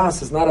 Bina, and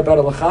Das is not about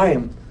a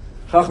L'chaim.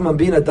 Chachma,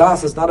 Bina,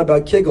 Das is not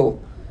about Kigel.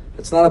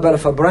 It's not about a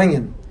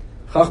Farbrengen.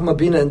 Chachma,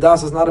 Bina, and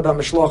Das is not about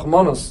Mishloach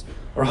Monos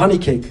or honey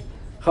cake.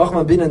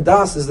 Chachma, Bina, and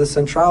Das is the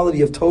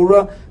centrality of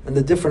Torah and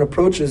the different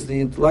approaches,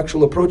 the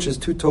intellectual approaches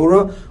to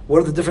Torah. What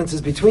are the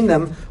differences between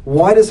them?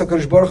 Why does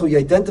HaKadosh Baruch Hu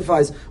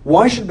identifies,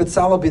 why should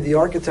B'Tzalel be the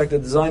architect, the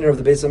designer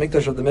of the Beis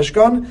HaMikdash, of the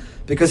Mishkan?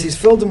 Because he's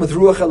filled him with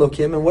Ruach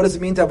Elokim. And what does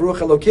it mean to have Ruach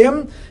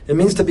Elokim? It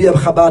means to be a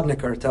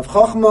Chabadniker, to have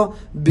Chachma,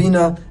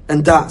 Bina,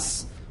 and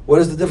Das.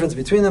 What is the difference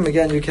between them?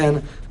 Again, you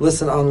can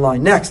listen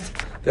online. Next.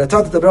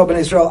 Next,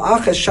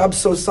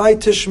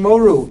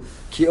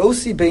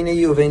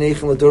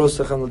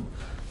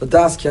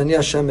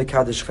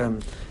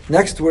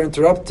 we're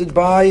interrupted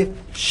by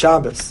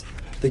Shabbos,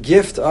 the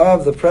gift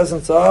of, the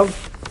presence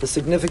of, the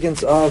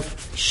significance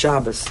of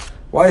Shabbos.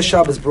 Why is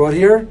Shabbos brought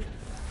here?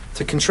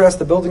 To contrast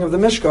the building of the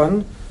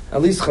Mishkan.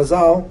 At least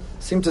Chazal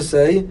seem to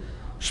say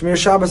Shmir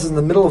Shabbos is in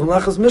the middle of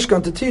Melechas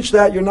Mishkan to teach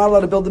that you're not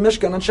allowed to build the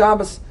Mishkan on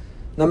Shabbos.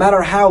 no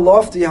matter how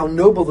lofty, how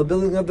noble the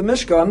building of the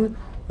Mishkan,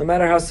 no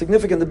matter how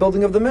significant the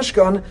building of the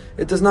Mishkan,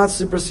 it does not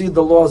supersede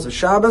the laws of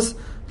Shabbos.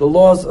 The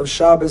laws of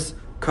Shabbos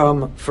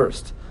come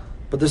first.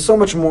 But there's so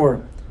much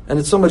more, and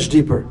it's so much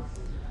deeper.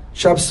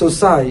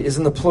 Shabsosai is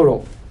in the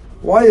plural.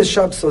 Why is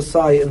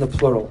Shabsosai in the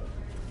plural?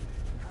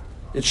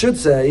 It should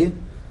say,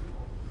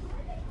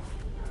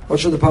 what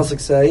should the pasuk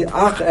say?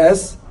 Ach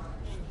es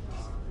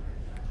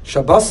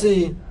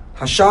Shabbasi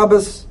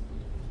Hashabbos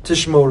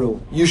Tishmoru.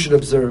 You should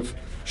observe.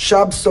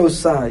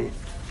 Shabsosai.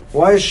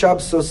 Why is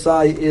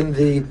Shabsosai in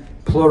the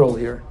plural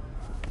here?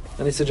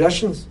 Any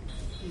suggestions?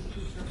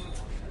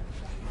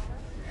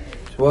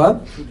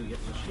 What?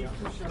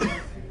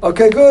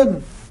 Okay,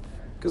 good.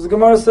 Because the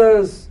Gemara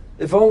says,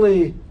 if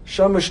only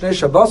Shama Shnei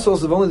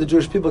Shabbosos, if only the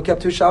Jewish people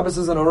kept 2 Shabbos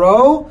in a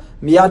row,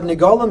 Miyad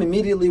Nigalim,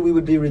 immediately we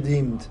would be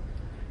redeemed.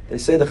 They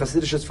say, the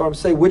Hasidic Sfarim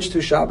say, which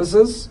 2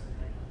 Shabbos?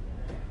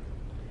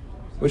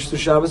 Which 2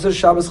 Shabbos?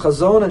 Shabbos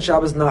Chazon and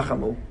Shabbos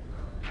Nachamu.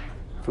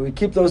 If we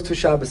keep those 2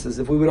 Shabbos,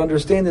 if we would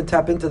understand and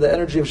tap into the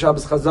energy of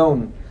Shabbos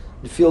Chazon,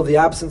 and feel the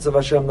absence of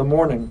Hashem in the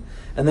morning,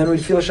 and then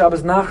we'd feel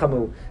Shabbos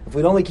Nachamu. If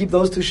we'd only keep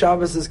those 2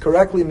 Shabbos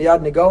correctly,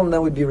 Miyad Nigalim,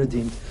 then we'd be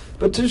redeemed.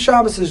 But 2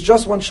 Shabbos is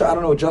just one Shabbos. I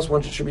don't know, just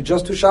one. It should be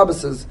just 2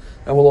 Shabbos,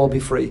 and we'll all be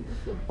free.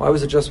 Why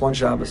was it just one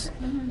Shabbos?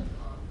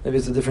 Maybe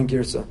it's a different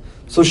girsa.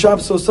 So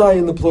Shabbos Sosai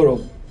in the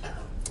plural.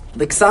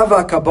 The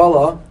Ksava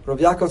Kabbalah, Rav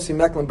Yaakov C.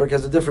 Mecklenburg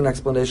has a different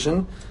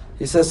explanation.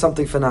 He says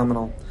something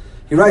phenomenal.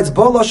 He writes,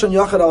 Bo Lashon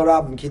Yachad al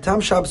Rabbim, Ki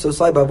Tam Shabbos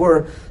Sosai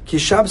Bavur, Ki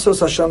Shabbos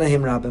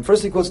Hashanahim Rabbim.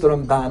 First he quotes the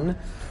Ramban,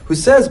 who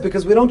says,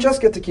 because we don't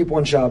just get to keep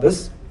one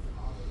Shabbos.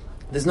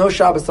 There's no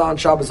Shabbos on,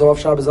 Shabbos off,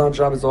 Shabbos on,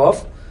 Shabbos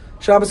off.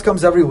 Shabbos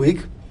comes every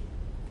week.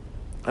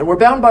 And we're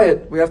bound by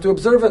it. We have to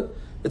observe it.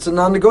 It's a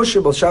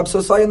non-negotiable. Shabbos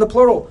Sosai in the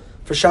plural.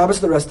 For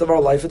Shabbos, the rest of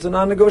our life, it's a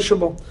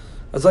non-negotiable.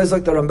 As I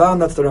like the Ramban,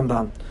 that's the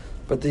Ramban.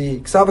 But the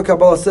Ksava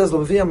Kabbalah says,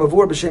 L'viyah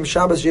Mavur b'shem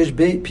Shabbos yesh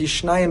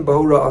pishnayim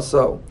bahura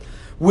aso.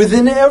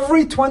 Within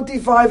every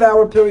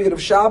 25-hour period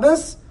of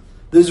Shabbos,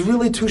 there's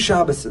really 2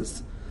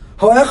 Shabboses.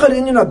 Ha'echad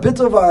inyan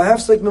abitov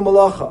ha'hefsek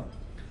mimalacha.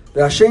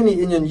 Ve'asheni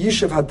inyan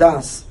yishev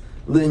hadas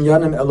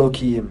li'inyanim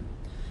elokiyim.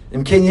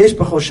 Im ken yesh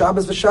b'chol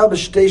Shabbos v'Shabbos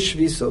shtei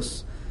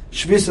shvisos.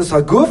 Shvisos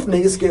haguf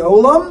ne'iske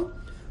olam,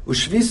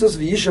 u'shvisos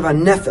v'yishev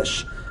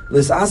ha'nefesh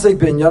lis'asek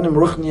b'inyanim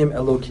ruchniyim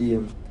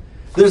elokiyim.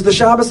 There's the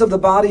Shabbos of the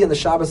body and the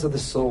Shabbos of the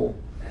soul.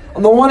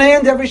 On the one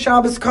hand, every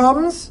Shabbos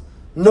comes,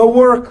 no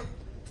work,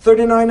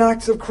 39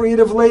 acts of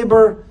creative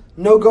labor,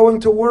 no going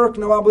to work,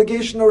 no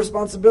obligation, no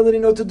responsibility,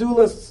 no to-do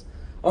lists.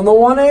 On the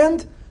one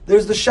hand,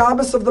 there's the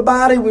Shabbos of the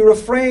body. We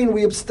refrain,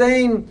 we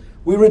abstain,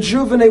 we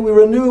rejuvenate, we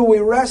renew, we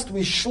rest,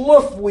 we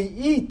shluf, we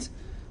eat,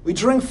 we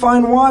drink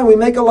fine wine, we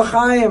make a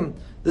l'chaim.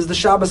 There's the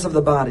Shabbos of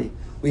the body.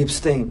 We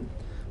abstain.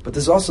 But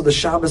there's also the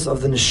Shabbos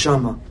of the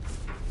neshama.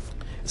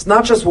 It's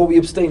not just what we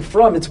abstain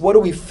from, it's what do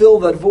we fill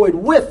that void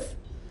with.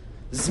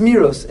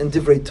 Zmiros and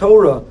Divrei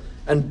Torah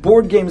and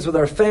board games with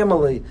our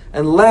family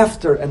and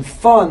laughter and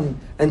fun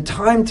and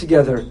time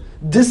together.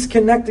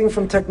 Disconnecting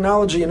from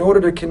technology in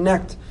order to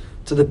connect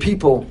to the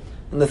people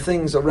and the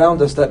things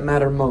around us that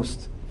matter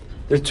most.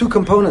 There are 2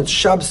 components,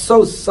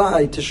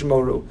 Shabsosai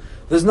Tishmoru.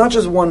 There's not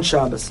just one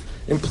Shabbos.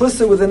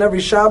 Implicit within every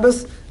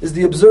Shabbos is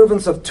the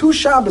observance of 2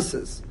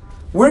 Shabboses.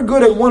 We're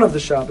good at one of the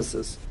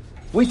Shabboses.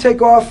 We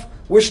take off,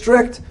 we're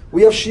strict,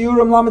 we have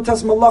shiurim,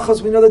 lamitas,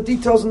 malachas, we know the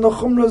details and the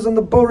chumras and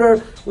the borer,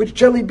 which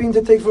jelly bean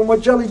to take from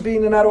what jelly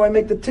bean, and how do I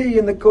make the tea,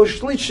 and the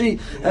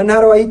koshlishi, and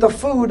how do I eat the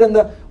food, and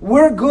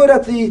we're good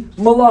at the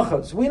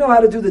malachas. We know how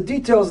to do the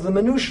details, the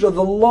minutiae,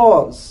 the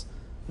laws.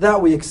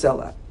 That we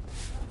excel at.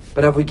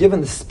 But have we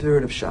given the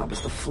spirit of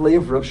Shabbos, the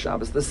flavor of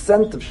Shabbos, the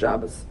scent of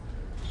Shabbos,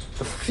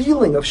 the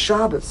feeling of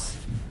Shabbos,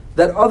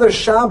 that other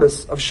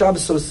Shabbos of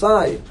Shabbos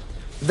Sosai?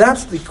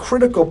 That's the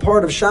critical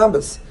part of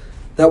Shabbos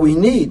that we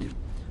need.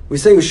 We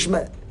say,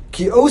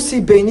 Ki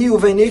osi beini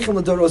uveinechem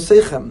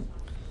l'dorosechem.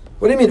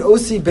 What do you mean,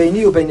 osi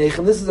beini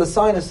uveinechem? This is a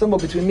sign, a symbol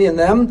between me and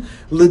them.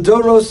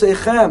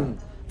 L'dorosechem,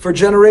 for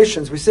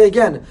generations. We say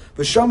again,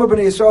 V'shama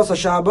b'nei Yisrael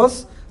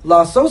sa-Shabbos,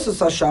 la'asos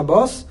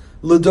sa-Shabbos,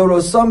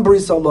 l'dorosam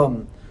b'ris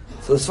olam.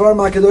 So the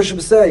Sfarim HaKadoshim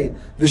say,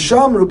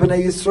 V'shamru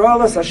b'nei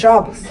Yisrael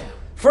sa-Shabbos.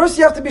 First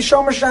you have to be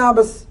Shomer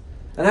Shabbos.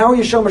 And how are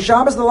you Shomer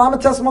Shabbos? The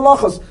Lamates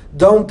Malachos.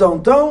 Don't,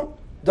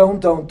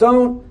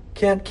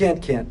 can't.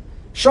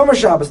 Shomer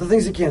Shabbos, the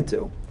things you can't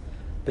do.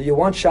 But you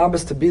want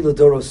Shabbos to be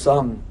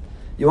l'dorosam.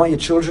 You want your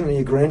children and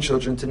your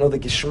grandchildren to know the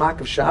geschmack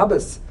of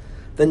Shabbos.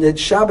 Then the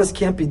Shabbos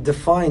can't be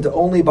defined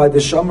only by the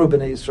Shamru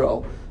b'nei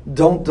Yisrael.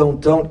 Don't,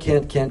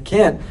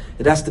 can't.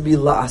 It has to be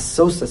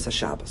la'asosas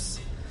ha-Shabbos.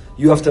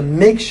 You have to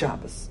make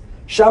Shabbos.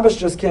 Shabbos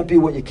just can't be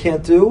what you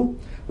can't do.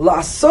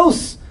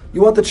 La'asos.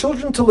 You want the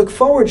children to look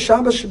forward.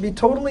 Shabbos should be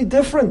totally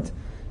different.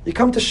 You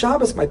come to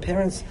Shabbos, my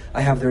parents,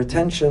 I have their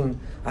attention,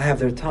 I have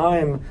their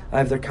time, I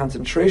have their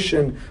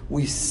concentration.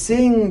 We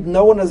sing,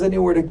 no one has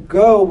anywhere to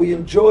go. We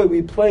enjoy,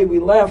 we play, we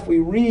laugh, we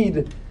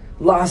read.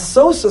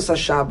 La'asosas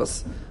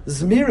ha-Shabbos.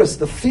 Zmiris,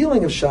 the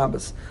feeling of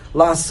Shabbos.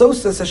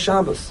 La'asosas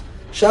ha-Shabbos.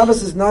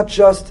 Shabbos is not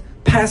just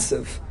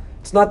passive.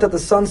 It's It's not that the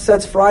sun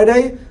sets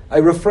Friday, I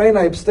refrain,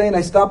 I abstain, I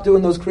stop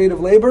doing those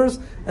creative labors,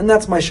 and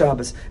that's my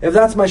Shabbos. If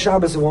that's my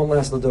Shabbos, it won't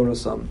last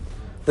l'dorosam.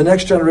 The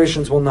next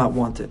generations will not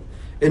want it.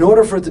 In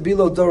order for it to be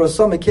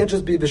l'dorosam, it can't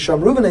just be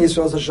b'shamru b'nei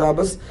Yisrael as a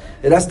Shabbos,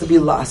 it has to be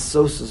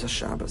la'asos as a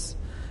Shabbos.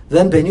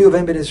 Then B'nei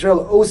Uven Ben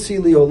Yisrael, osi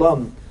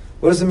liolam.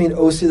 What does it mean,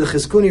 osi? The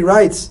Chizkuni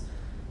writes,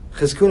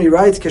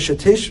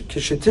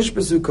 Keshetish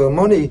bezuka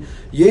amoni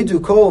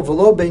yedu kol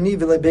v'lo beini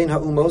v'le bein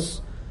ha'umos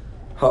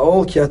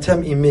ha'ol ki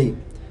atem imi.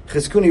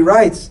 Chizkuni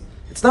writes,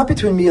 it's not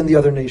between me and the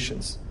other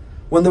nations.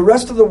 When the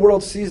rest of the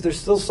world sees there's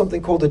still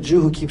something called a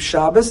Jew who keeps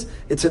Shabbos,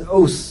 it's an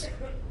os.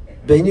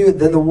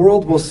 Then the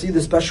world will see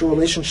the special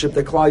relationship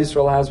that Klal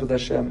Yisrael has with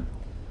Hashem.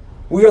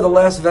 We are the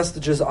last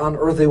vestiges on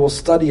earth. They will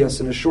study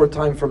us in a short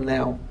time from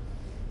now,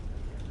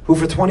 who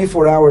for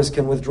 24 hours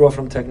can withdraw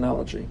from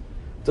technology.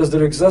 Does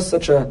there exist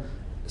such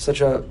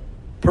a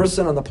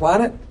person on the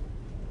planet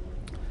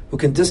who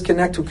can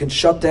disconnect, who can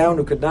shut down,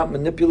 who could not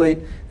manipulate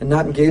and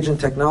not engage in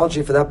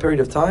technology for that period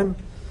of time?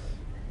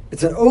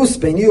 It's an os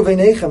beini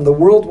uveinechem. The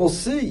world will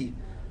see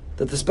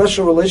that the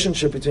special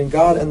relationship between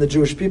God and the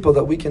Jewish people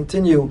that we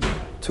continue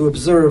to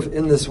observe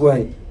in this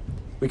way.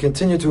 We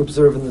continue to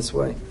observe in this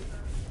way.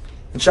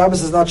 And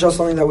Shabbos is not just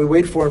something that we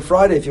wait for on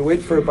Friday. If you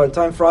wait for it by the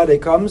time Friday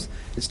comes,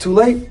 it's too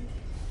late.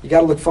 You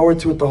got to look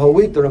forward to it the whole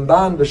week. The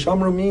Ramban,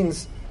 B'Shamru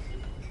means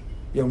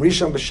Yom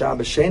Rishon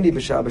b'Shabbos, Sheni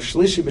b'Shabbos,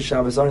 Shlishi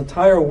b'Shabbos. Our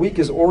entire week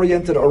is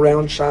oriented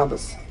around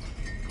Shabbos.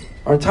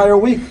 Our entire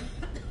week.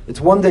 It's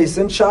one day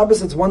since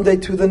Shabbos, it's one day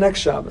to the next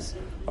Shabbos.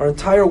 Our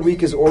entire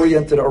week is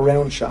oriented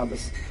around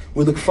Shabbos.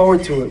 We look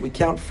forward to it. We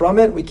count from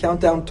it, we count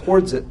down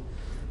towards it.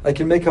 I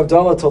can make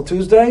Havdalah till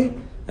Tuesday,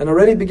 and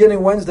already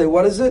beginning Wednesday,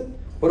 what is it?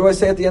 What do I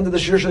say at the end of the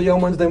Shir Shel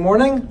Yom Wednesday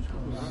morning?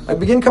 I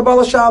begin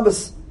Kabbalah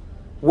Shabbos.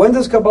 When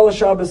does Kabbalah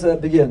Shabbos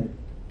begin?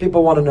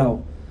 People want to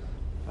know.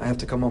 I have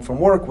to come home from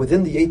work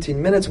within the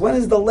 18 minutes. When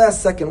is the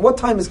last second? What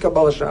time is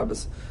Kabbalah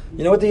Shabbos?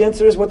 You know what the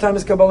answer is? What time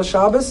is Kabbalah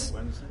Shabbos?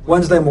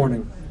 Wednesday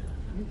morning.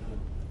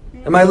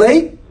 Am I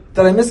late?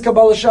 Did I miss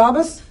Kabbalah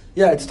Shabbos?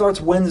 Yeah, it starts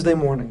Wednesday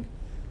morning.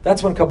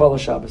 That's when Kabbalah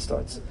Shabbos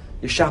starts.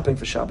 You're shopping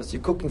for Shabbos,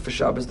 you're cooking for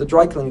Shabbos, the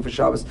dry cleaning for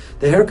Shabbos,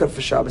 the haircut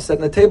for Shabbos,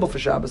 setting the table for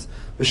Shabbos.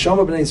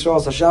 V'shama b'nei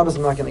Yisrael Shabbos.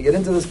 I'm not going to get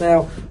into this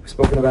now. We've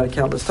spoken about it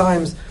countless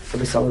times.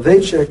 Rabbi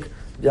Soloveitchik,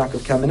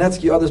 Yaakov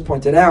Kamenetsky, others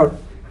pointed out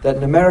that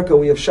in America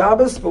we have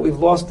Shabbos, but we've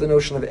lost the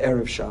notion of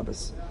Erev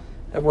Shabbos.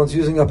 Everyone's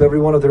using up every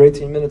one of their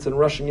 18 minutes and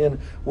rushing in.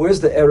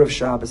 Where's the Erev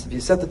Shabbos? If you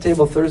set the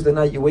table Thursday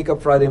night, you wake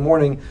up Friday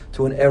morning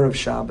to an Erev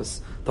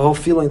Shabbos. The whole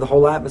feeling, the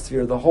whole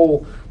atmosphere, the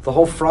whole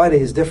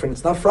Friday is different.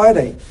 It's not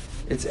Friday.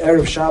 It's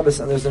Erev Shabbos,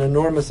 and there's an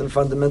enormous and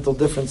fundamental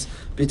difference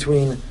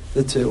between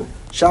the two.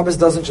 Shabbos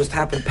doesn't just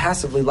happen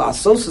passively.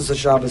 La'asos a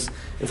Shabbos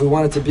if we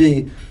want it to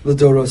be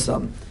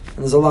l'dorosam. And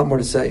there's a lot more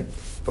to say,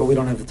 but we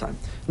don't have the time.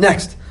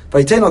 Next,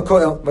 Vayitein al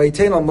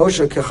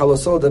Moshe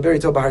kechaloso daber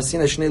ito b'har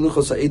Sinai shnei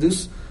luchos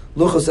ha'edus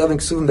luchos even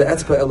ksuvim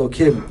be'etzba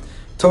Elokim.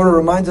 Torah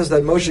reminds us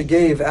that Moshe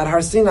gave at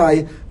Har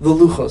Sinai the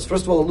luchos.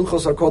 First of all, the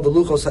luchos are called the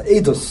luchos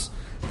ha'edus.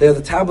 They are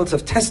the tablets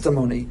of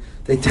testimony.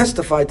 They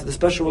testify to the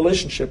special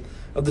relationship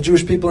of the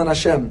Jewish people and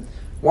Hashem.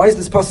 Why is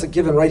this pasuk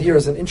given right here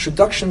as an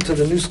introduction to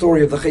the new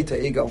story of the Chet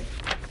HaEgel?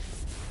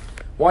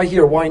 Why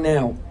here? Why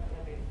now?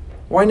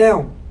 Why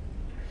now?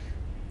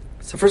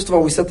 So first of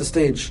all, we set the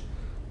stage.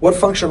 What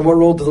function, what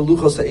role do the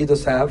luchos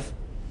ha'edus have?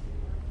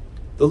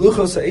 The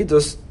luchos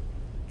ha'edus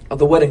are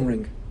the wedding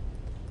ring.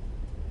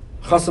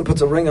 Chassan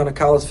puts a ring on a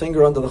kala's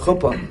finger under the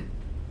chuppah,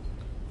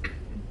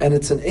 and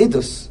it's an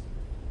edus.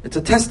 It's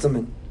a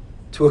testament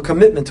to a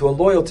commitment, to a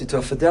loyalty, to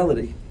a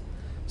fidelity.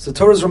 So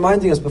Torah is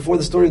reminding us before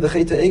the story of the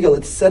Chet HaEgel,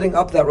 it's setting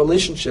up that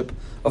relationship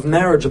of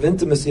marriage, of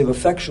intimacy, of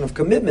affection, of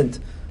commitment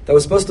that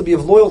was supposed to be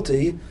of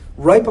loyalty,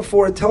 right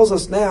before it tells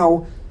us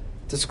now,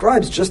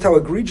 describes just how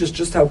egregious,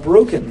 just how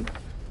broken,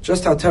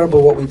 just how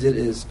terrible what we did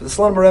is. But the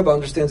Slonim Rebbe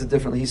understands it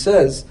differently. He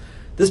says,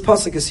 this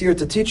pasuk is here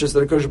to teach us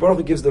that HaKadosh Baruch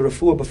Hu gives the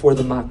refuah before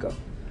the makkah.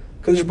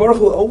 HaKadosh Baruch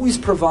Hu always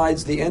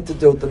provides the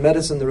antidote, the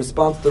medicine, the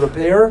response, the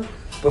repair,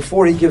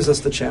 before He gives us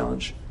the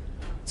challenge.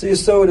 So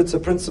Yesod, it's a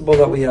principle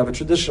that we have, a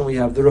tradition we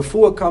have. The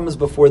refuah comes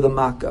before the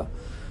makkah.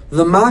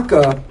 The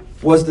makkah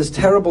was this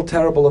terrible,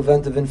 terrible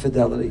event of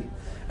infidelity.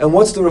 And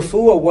what's the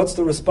refuah? What's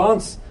the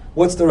response?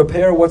 What's the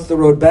repair? What's the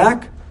road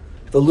back?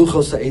 The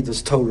luchos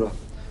ha'edus, Torah.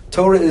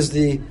 Torah is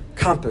the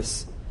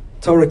compass.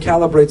 Torah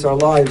calibrates our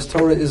lives.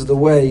 Torah is the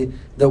way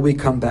that we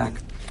come back.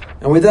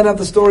 And we then have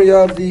the story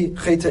of the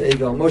Chet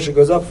HaEgel. Moshe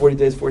goes up 40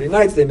 days, 40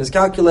 nights. They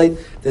miscalculate.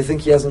 They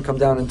think he hasn't come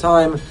down in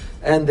time.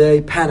 And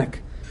they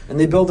panic. And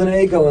they build an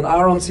Egel, and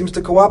Aaron seems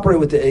to cooperate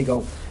with the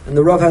Egel. And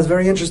the Rav has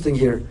very interesting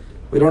here.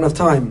 We don't have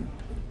time.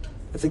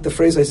 I think the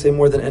phrase I say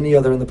more than any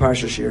other in the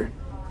Parsha Shir.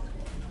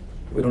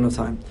 We don't have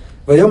time.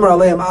 Vayomer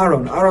aleim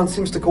Aaron. Aaron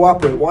seems to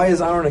cooperate. Why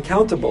is Aaron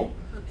accountable?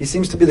 He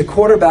seems to be the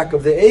quarterback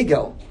of the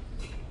Egel.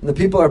 And the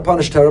people are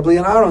punished terribly,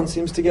 and Aaron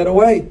seems to get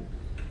away.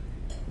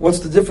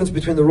 What's the difference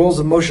between the roles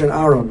of Moshe and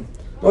Aaron?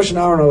 Moshe and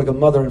Aaron are like a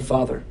mother and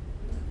father.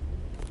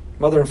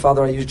 Mother and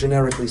father I use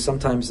generically.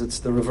 Sometimes it's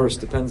the reverse,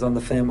 depends on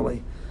the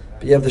family.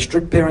 But you have the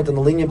strict parent and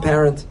the lenient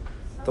parent.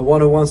 the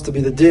one who wants to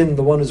be the din,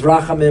 the one who's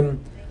rachamim,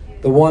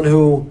 the one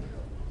who,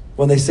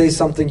 when they say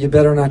something, you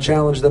better not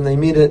challenge them, they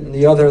mean it, and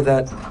the other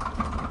that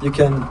you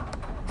can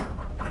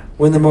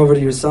win them over to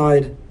your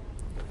side.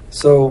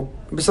 So,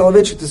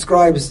 Soloveitchik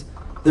describes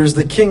there's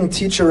the king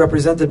teacher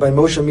represented by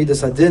Moshe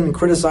Midas Hadin,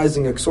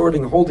 criticizing,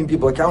 exhorting, holding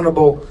people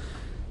accountable.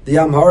 The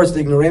Amharas,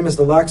 the ignoramus,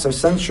 the lax are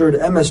censured.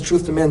 Emes,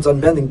 truth demands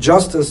unbending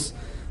justice.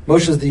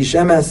 Moshe's the Ish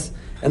Emes.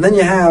 And then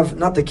you have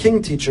not the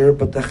king teacher,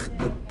 but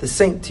the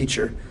saint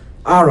teacher,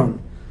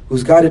 Aaron,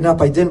 who's guided not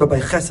by din, but by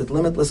chesed,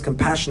 limitless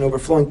compassion,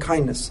 overflowing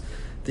kindness.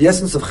 The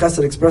essence of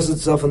chesed expresses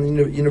itself in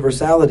the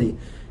universality,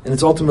 in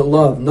its ultimate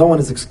love. No one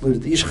is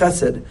excluded. The Ish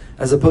Chesed,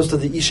 as opposed to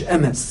the Ish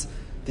Emes.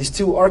 These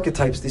two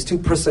archetypes, these two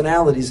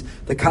personalities,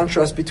 the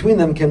contrast between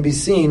them can be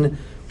seen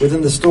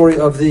within the story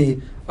of the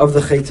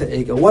Chet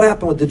Egel. What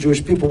happened with the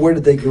Jewish people? Where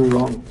did they go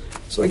wrong?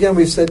 So again,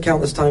 we've said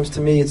countless times,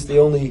 to me, it's the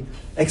only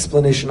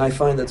explanation I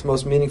find that's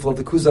most meaningful of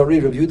the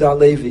Kuzari, Rav Yehuda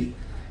Levi.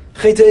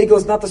 Chet Egel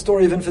is not the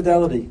story of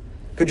infidelity.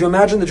 Could you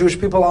imagine the Jewish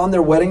people on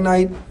their wedding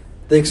night?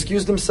 They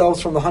excuse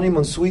themselves from the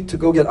honeymoon suite to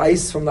go get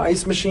ice from the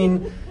ice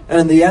machine, and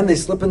in the end they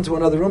slip into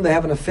another room, they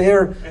have an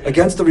affair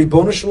against the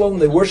Ribono Shalom,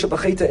 they worship a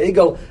Chet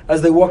Egel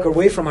as they walk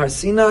away from Har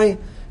Sinai.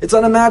 It's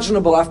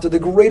unimaginable after the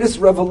greatest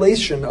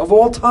revelation of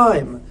all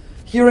time,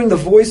 hearing the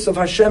voice of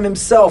Hashem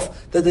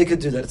himself, that they could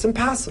do that. It's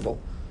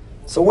impossible.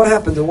 So what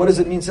happened, and what does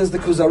it mean? Says the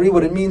Kuzari,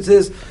 what it means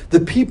is, the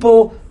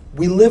people,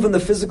 we live in the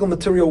physical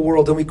material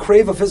world, and we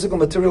crave a physical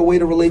material way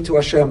to relate to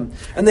Hashem.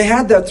 And they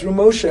had that through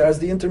Moshe as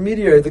the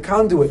intermediary, the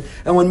conduit.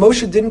 And when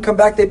Moshe didn't come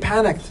back, they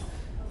panicked.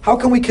 How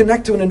can we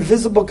connect to an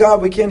invisible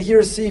God? We can't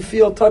hear, see,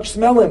 feel, touch,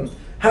 smell him.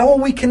 How will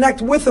we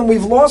connect with him?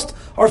 We've lost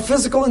our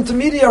physical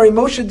intermediary.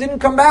 Moshe didn't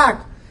come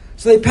back.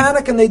 So they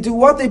panic, and they do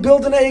what? They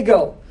build an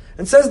Egel.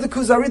 And says the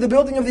Kuzari, the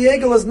building of the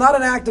Egel is not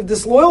an act of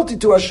disloyalty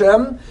to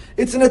Hashem.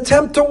 It's an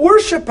attempt to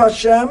worship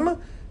Hashem,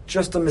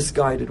 just a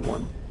misguided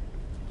one.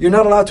 You're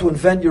not allowed to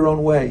invent your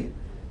own way.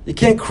 You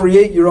can't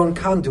create your own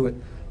conduit.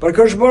 But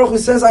HaKadosh Baruch Hu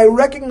says, I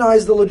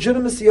recognize the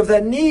legitimacy of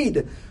that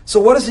need. So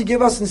what does he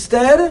give us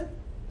instead?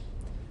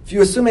 If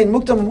you assume ein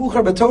muktam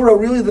muchar b'Torah,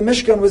 really the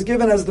Mishkan was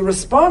given as the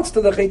response to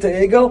the Chet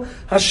Egel.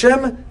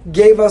 Hashem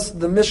gave us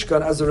the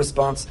Mishkan as a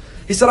response.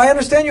 He said, I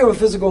understand you have a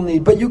physical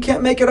need, but you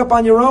can't make it up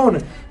on your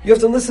own. You have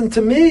to listen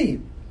to me.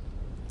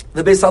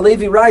 The Beis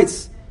HaLevi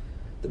writes,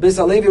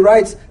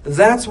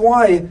 that's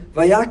why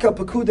Vayaka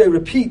Pekude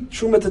repeat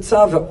Truma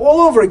Tetzaveh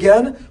all over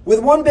again with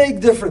one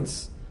big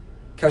difference.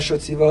 Kasher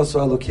Tzivah So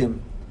Elokim.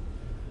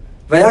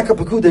 Vayaka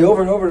Pekude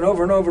over and over and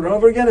over and over and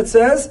over again, it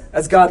says,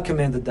 as God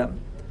commanded them.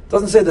 It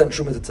doesn't say that in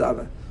Truma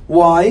Tetzaveh.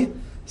 Why?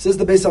 Says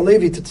the Beis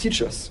HaLevi to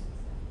teach us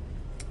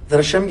that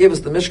Hashem gave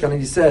us the Mishkan,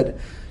 and he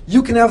said,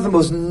 you can have the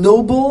most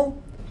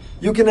noble,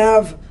 you can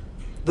have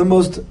the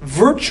most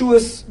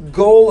virtuous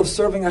goal of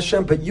serving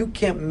Hashem, but you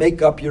can't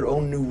make up your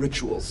own new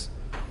rituals.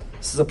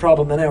 This is a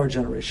problem in our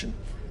generation.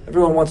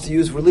 Everyone wants to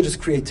use religious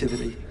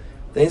creativity.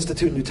 They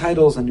institute new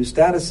titles and new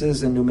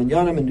statuses and new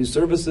minyanim and new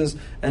services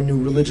and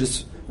new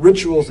religious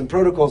rituals and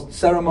protocols,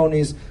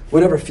 ceremonies,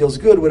 whatever feels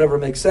good, whatever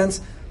makes sense.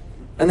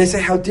 And they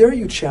say, how dare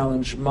you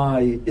challenge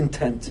my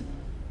intent?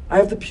 I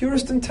have the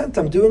purest intent.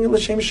 I'm doing it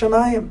l'shem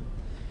shamayim.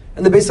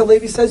 And the Beis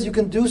HaLevi says you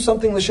can do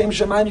something l'shem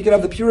shamayim, you can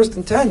have the purest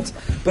intent.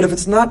 But if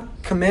it's not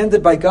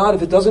commanded by God,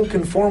 if it doesn't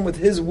conform with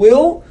his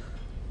will,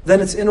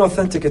 then it's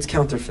inauthentic, it's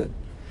counterfeit.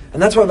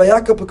 And that's why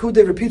Vayaka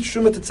Pekude repeats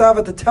Truma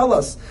Tetzaveh to tell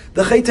us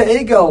the Chet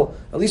Egel,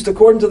 at least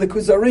according to the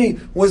Kuzari,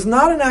 was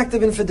not an act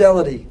of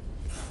infidelity,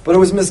 but it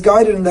was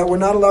misguided in that we're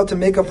not allowed to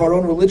make up our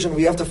own religion.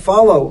 We have to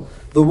follow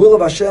the will of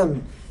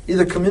Hashem,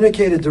 either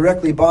communicated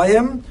directly by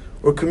him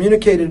or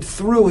communicated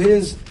through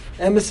his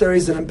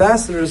emissaries and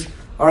ambassadors,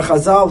 our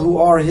Chazal, who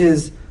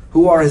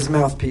are his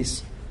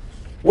mouthpiece.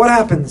 What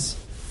happens?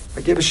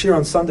 I gave a shir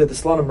on Sunday, the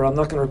Slonimer. I'm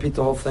not going to repeat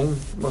the whole thing,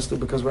 mostly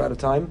because we're out of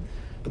time.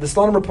 But the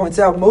Slonimer points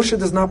out, Moshe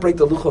does not break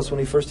the luchos when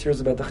he first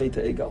hears about the Chet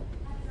Egel.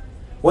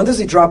 When does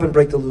he drop and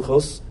break the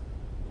luchos?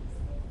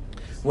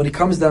 When he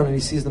comes down and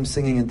he sees them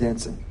singing and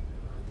dancing.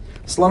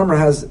 Slonimer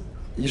has,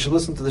 you should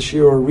listen to the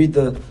shir or read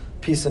the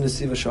piece in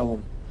Nesiva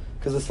Shalom,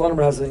 because the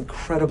Slonimer has an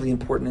incredibly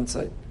important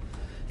insight.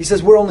 He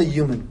says we're only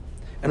human,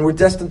 and we're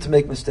destined to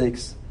make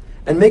mistakes.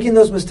 And making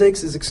those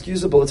mistakes is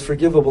excusable, it's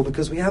forgivable,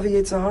 because we have a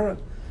Yetzer Hara.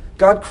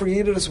 God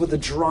created us with a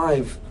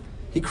drive.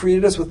 He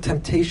created us with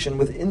temptation,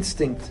 with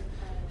instinct.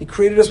 He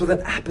created us with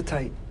an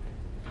appetite.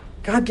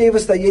 God gave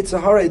us that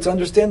Yetzer Hara, it's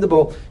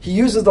understandable. He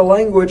uses the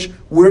language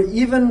where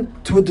even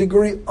to a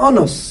degree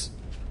onus,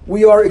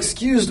 we are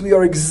excused, we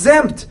are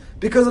exempt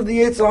because of the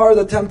Yetzer Hara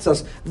that tempts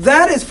us.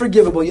 That is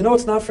forgivable. You know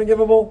what's not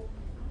forgivable?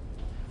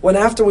 When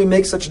after we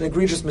make such an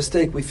egregious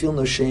mistake, we feel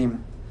no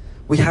shame.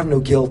 We have no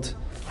guilt.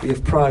 We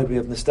have pride. We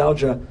have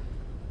nostalgia.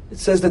 It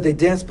says that they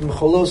danced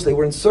b'mecholos. They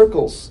were in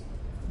circles.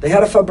 They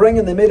had a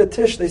fabrengen. They made a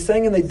tish. They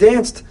sang and they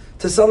danced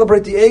to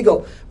celebrate the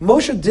Egel.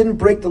 Moshe didn't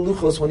break the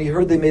luchos when he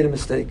heard they made a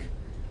mistake.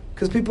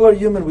 Because people are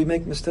human. We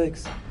make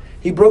mistakes.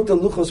 He broke the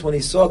luchos when he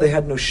saw they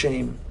had no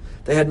shame.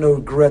 They had no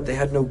regret. They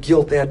had no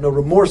guilt. They had no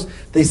remorse.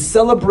 They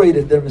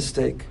celebrated their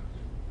mistake.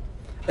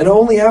 And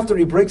only after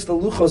he breaks the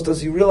luchos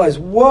does he realize,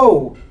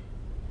 whoa,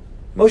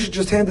 Moshe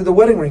just handed the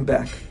wedding ring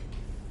back.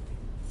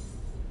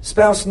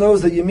 Spouse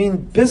knows that you mean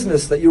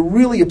business, that you're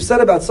really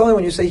upset about something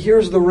when you say,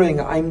 here's the ring,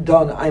 I'm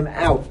done, I'm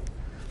out.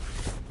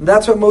 And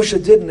that's what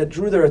Moshe did, and it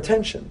drew their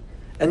attention.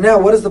 And now,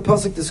 what does the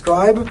pasuk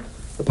describe?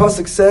 The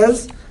pasuk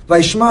says,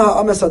 "Vayishma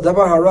ha'ames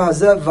hadabar hara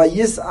hazeh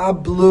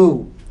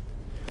vayisablu."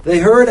 They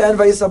heard, and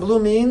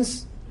vayisablu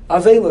means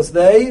avelos.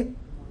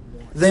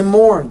 They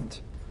mourned.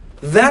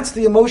 That's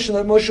the emotion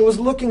that Moshe was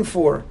looking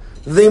for.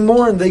 They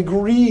mourned, they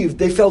grieved,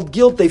 they felt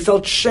guilt, they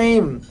felt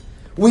shame.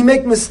 We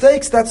make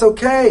mistakes, that's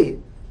okay.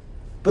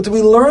 But do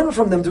we learn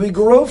from them? Do we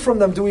grow from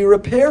them? Do we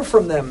repair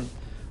from them?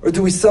 Or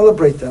do we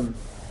celebrate them?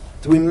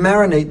 Do we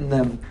marinate in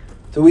them?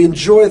 Do we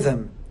enjoy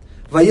them?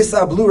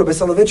 Vayisablu, Rabbi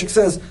Soloveitchik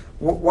says,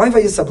 why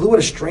Vayisablu? What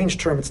a strange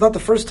term. It's not the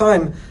first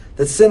time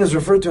that sin is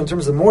referred to in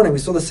terms of mourning. We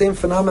saw the same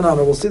phenomenon,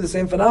 or we'll see the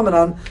same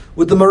phenomenon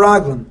with the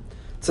Meraglim.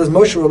 It says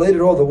Moshe related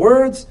all the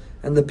words,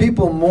 and the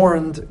people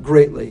mourned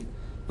greatly.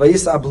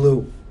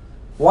 Vayisablu.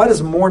 Why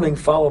does mourning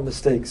follow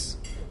mistakes?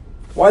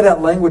 Why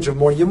that language of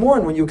mourning? You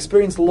mourn when you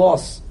experience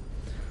loss.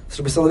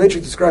 So Rabbi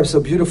Soloveitchik describes so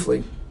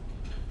beautifully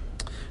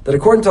that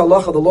according to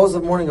halacha, the laws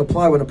of mourning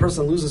apply when a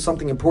person loses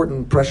something important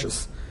and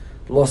precious.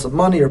 The loss of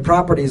money or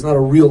property is not a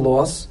real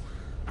loss.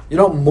 You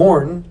don't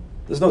mourn.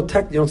 You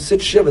don't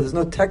sit shiva. There's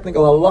no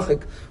technical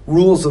halachic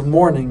rules of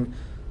mourning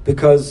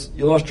because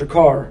you lost your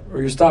car or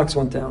your stocks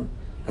went down.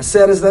 As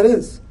sad as that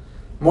is.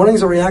 Mourning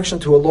is a reaction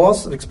to a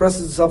loss. It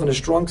expresses itself in a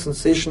strong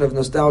sensation of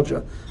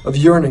nostalgia, of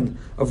yearning,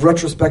 of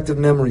retrospective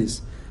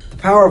memories. The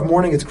power of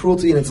mourning, its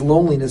cruelty, and its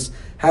loneliness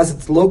has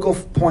its local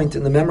point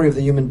in the memory of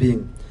the human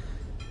being.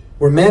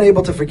 Were man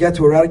able to forget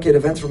to eradicate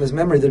events from his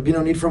memory, there'd be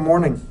no need for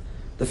mourning.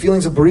 The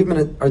feelings of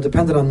bereavement are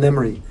dependent on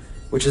memory,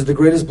 which is the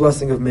greatest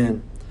blessing of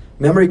man.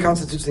 Memory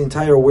constitutes the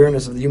entire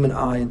awareness of the human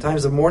eye. In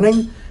times of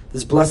mourning,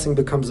 this blessing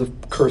becomes a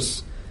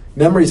curse.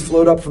 Memories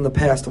float up from the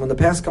past, and when the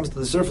past comes to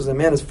the surface and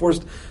man is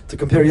forced to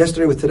compare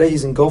yesterday with today,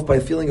 he's engulfed by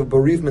a feeling of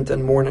bereavement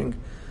and mourning.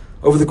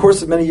 Over the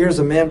course of many years,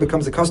 a man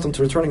becomes accustomed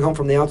to returning home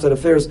from the outside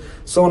affairs,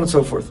 so on and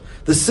so forth.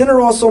 The sinner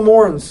also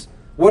mourns.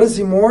 What does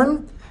he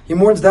mourn? He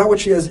mourns that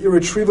which he has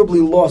irretrievably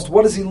lost.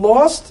 What has he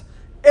lost?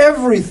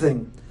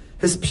 Everything.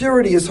 His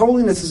purity, his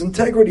holiness, his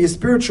integrity, his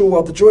spiritual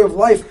wealth, the joy of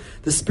life,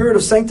 the spirit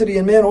of sanctity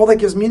in man, all that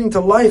gives meaning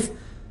to life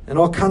and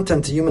all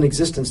content to human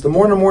existence. The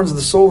mourner mourns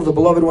the soul of the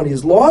beloved one he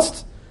has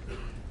lost,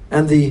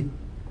 and the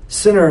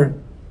sinner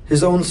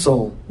his own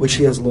soul, which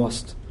he has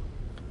lost.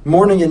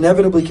 Mourning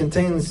inevitably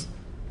contains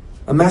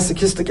a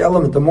masochistic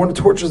element. The mourner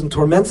tortures and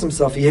torments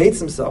himself. He hates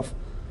himself.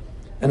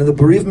 And in the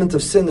bereavement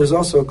of sin, there's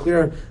also a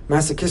clear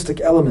masochistic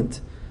element.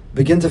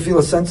 Begin to feel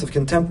a sense of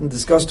contempt and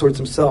disgust towards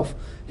himself.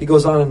 He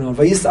goes on and on.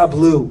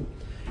 Vayisablu.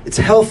 It's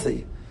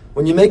healthy.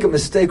 When you make a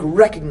mistake,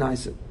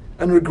 recognize it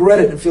and regret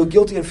it and feel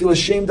guilty and feel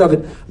ashamed of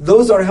it.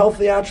 Those are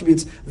healthy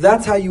attributes.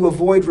 That's how you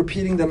avoid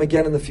repeating them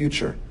again in the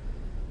future.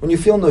 When you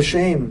feel no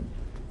shame,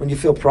 when you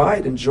feel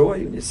pride and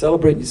joy, when you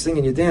celebrate and you sing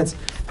and you dance,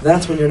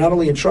 that's when you're not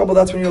only in trouble,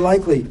 that's when you're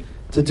likely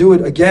to do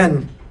it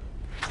again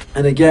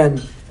and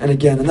again and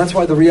again. And that's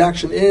why the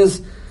reaction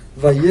is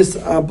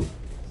Vayisablu.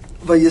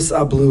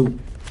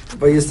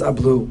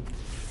 Vayisablu.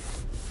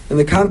 In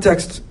the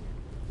context,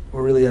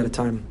 we're really out of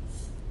time.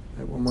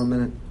 Right, 1 more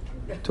minute.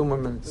 2 more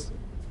minutes.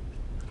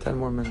 10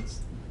 more minutes.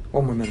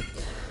 1 more minute.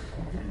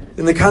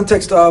 In the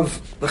context of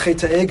the Chet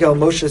HaEgel,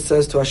 Moshe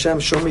says to Hashem,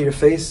 show me your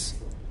face.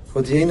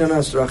 Let me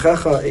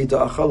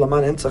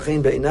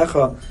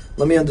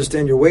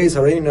understand your ways.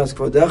 Let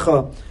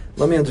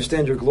me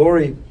understand your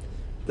glory.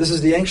 This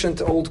is the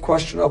ancient old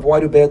question of why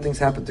do bad things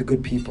happen to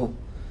good people?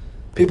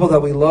 People that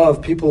we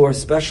love, people who are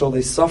special,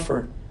 they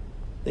suffer.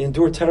 They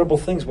endure terrible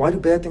things. Why do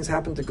bad things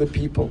happen to good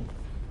people?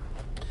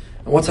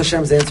 And what's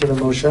Hashem's answer to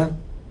Moshe?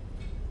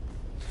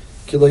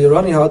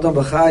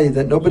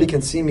 That nobody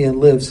can see me and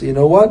live. So you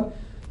know what?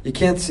 You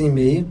can't see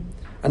me.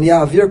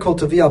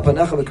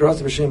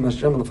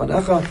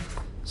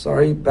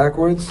 Sorry,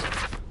 backwards.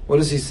 What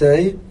does he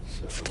say?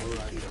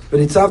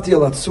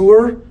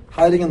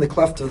 Hiding in the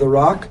cleft of the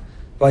rock.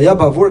 I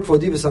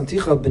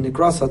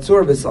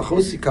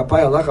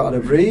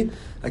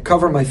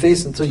cover my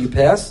face until you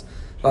pass.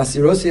 You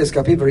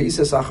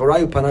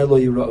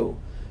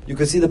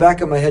can see the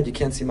back of my head, you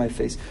can't see my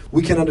face.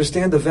 We can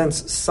understand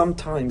events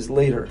sometimes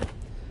later.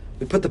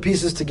 We put the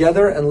pieces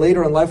together, and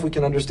later in life we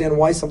can understand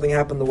why something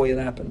happened the way it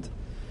happened.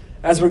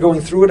 As we're going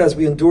through it, as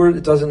we endure it,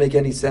 it doesn't make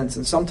any sense.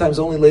 And sometimes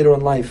only later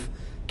in life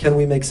can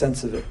we make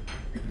sense of it.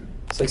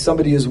 It's like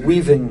somebody who's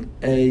weaving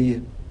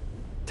a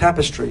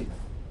tapestry.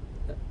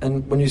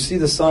 And when you see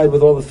the side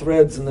with all the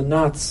threads and the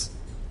knots,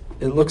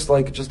 it looks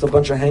like just a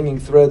bunch of hanging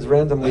threads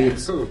randomly.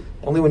 It's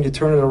only when you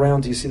turn it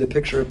around do you see the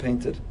picture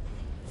painted.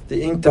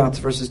 The ink dots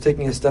versus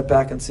taking a step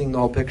back and seeing the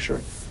whole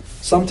picture.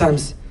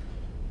 Sometimes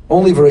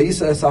only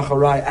V'ra'isa es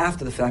acharai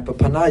after the fact, but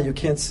panai, you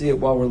can't see it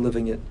while we're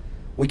living it.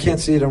 We can't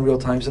see it in real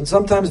times. And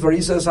sometimes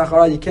V'ra'isa es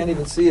acharai, you can't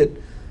even see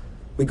it.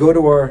 We go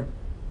to our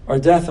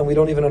death and we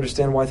don't even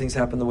understand why things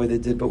happen the way they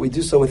did, but we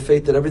do so with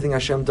faith that everything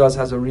Hashem does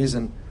has a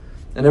reason.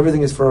 And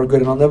everything is for our good.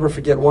 And I'll never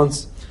forget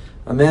once,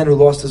 A man who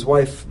lost his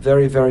wife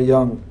very, very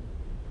young,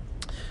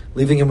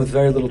 leaving him with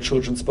very little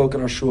children, spoke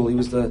in our shul. He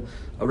was a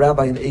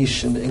rabbi in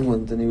Aish in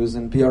England, and he was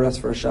in BRS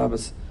for a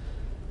Shabbos.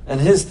 And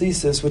his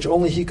thesis, which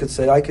only he could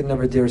say, I could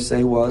never dare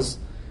say, was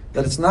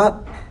that it's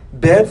not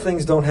bad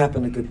things don't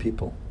happen to good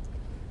people.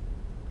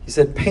 He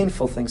said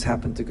painful things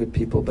happen to good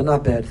people, but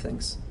not bad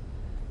things.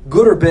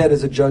 Good or bad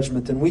is a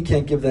judgment, and we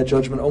can't give that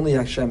judgment, only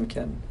Hashem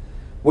can.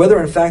 Whether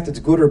in fact it's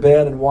good or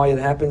bad and why it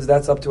happens,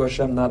 that's up to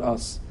Hashem, not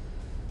us.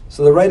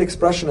 So the right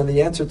expression and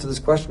the answer to this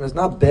question is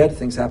not bad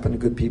things happen to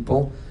good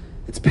people,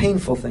 it's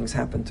painful things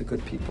happen to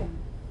good people.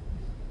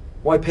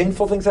 Why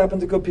painful things happen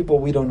to good people,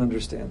 we don't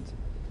understand.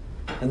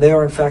 And they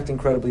are in fact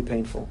incredibly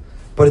painful.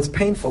 But it's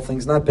painful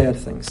things, not bad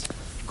things.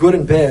 Good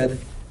and bad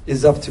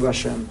is up to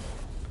Hashem.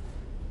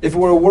 If it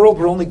were a world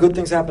where only good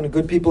things happen to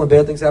good people and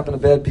bad things happen to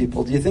bad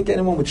people, do you think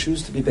anyone would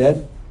choose to be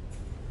bad?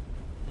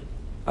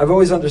 I've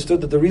always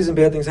understood that the reason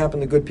bad things happen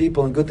to good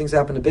people and good things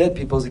happen to bad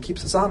people is it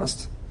keeps us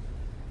honest.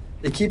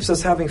 It keeps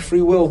us having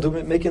free will,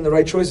 making the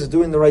right choices,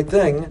 doing the right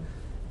thing,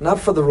 not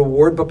for the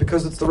reward, but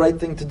because it's the right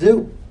thing to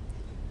do.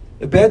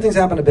 If bad things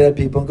happen to bad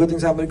people and good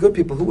things happen to good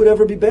people, who would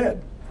ever be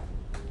bad?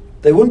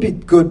 They wouldn't be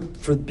good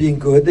for being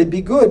good. They'd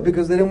be good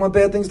because they didn't want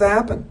bad things to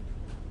happen.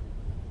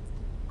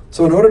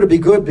 So in order to be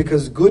good,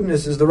 because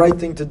goodness is the right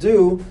thing to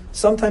do,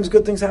 sometimes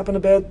good things happen to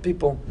bad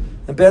people,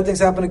 and bad things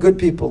happen to good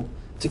people,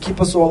 to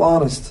keep us all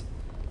honest,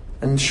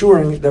 and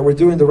ensuring that we're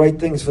doing the right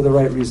things for the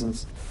right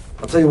reasons.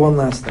 I'll tell you one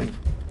last thing,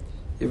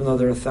 even though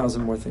there are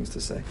 1,000 more things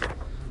to say.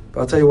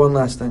 But I'll tell you one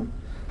last thing.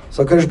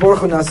 So HaKadosh Baruch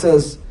Hu now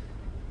says,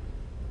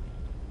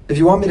 if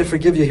you want me to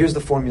forgive you, here's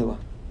the formula.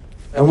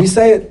 And we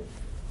say it.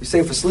 We say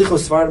it for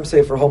Slichos, Svardim say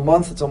it for a whole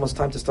month. It's almost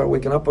time to start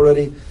waking up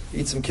already.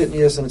 Eat some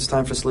kitnias, and it's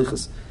time for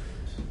Slichos.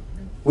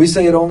 We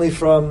say it only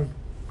from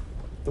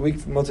the week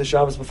from Motzei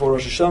Shabbos before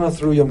Rosh Hashanah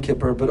through Yom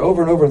Kippur. But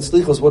over and over in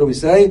Slichos, what do we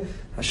say?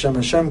 Hashem,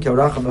 Hashem,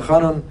 Ke'oracham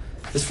v'chanan.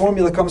 This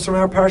formula comes from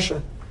our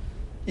Parsha.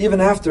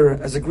 Even after,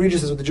 as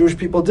egregious as what the Jewish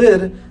people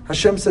did,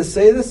 Hashem says,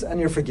 say this and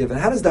you're forgiven.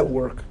 How does that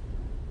work?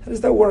 How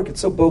does that work?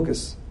 It's so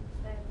bogus.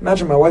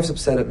 Imagine my wife's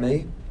upset at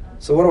me.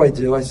 So what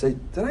do? I say,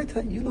 did I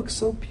tell you, you look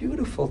so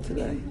beautiful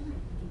today?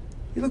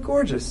 You look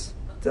gorgeous.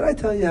 Did I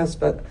tell you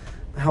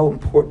how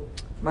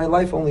important? My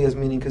life only has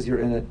meaning because you're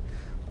in it.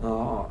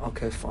 Oh,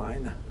 okay,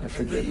 fine. I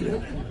forgive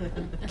you.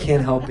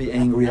 Can't help be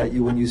angry at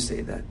you when you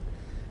say that.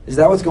 Is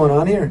that what's going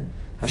on here?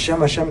 Hashem,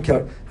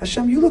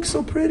 Hashem, you look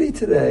so pretty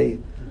today.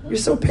 You're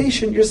so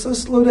patient. You're so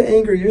slow to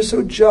anger. You're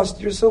so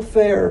just. You're so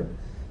fair.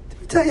 Did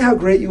he tell you how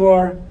great you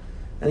are?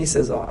 And he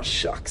says, oh,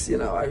 shucks,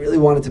 I really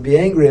wanted to be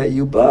angry at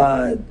you,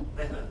 but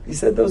he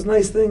said those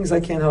nice things. I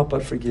can't help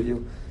but forgive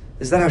you.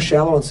 Is that how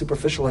shallow and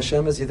superficial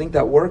Hashem is? You think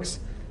that works?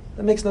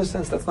 That makes no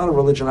sense. That's not a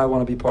religion I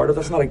want to be part of.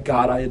 That's not a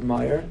God I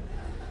admire.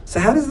 So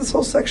how does this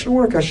whole section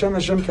work? Hashem,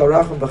 Hashem,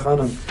 Ke'oracham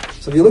v'chanan.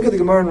 So if you look at the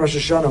Gemara in Rosh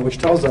Hashanah, which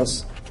tells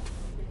us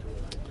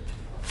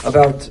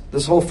about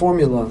this whole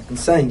formula and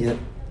saying it,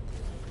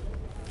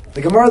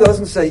 the Gemara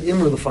doesn't say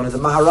Imru Lefanai. The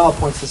Maharal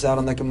points this out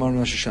on that Gemara in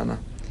Rosh Hashanah.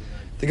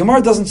 The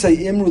Gemara doesn't say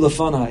Imru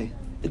Lefanai.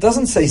 It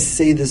doesn't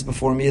say this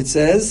before me. It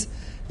says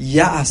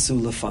Ya'asu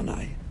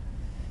Lefanai.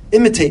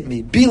 Imitate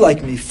me, be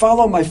like me,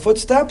 follow my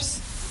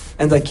footsteps,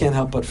 and I can't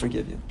help but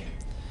forgive you.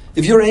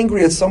 If you're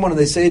angry at someone and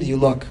they say to you,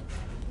 look,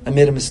 I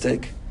made a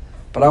mistake,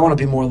 but I want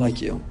to be more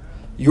like you.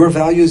 Your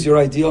values, your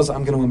ideals,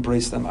 I'm going to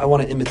embrace them. I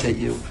want to imitate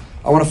you.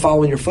 I want to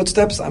follow in your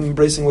footsteps. I'm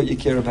embracing what you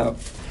care about.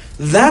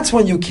 That's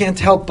when you can't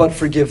help but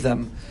forgive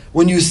them.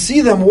 When you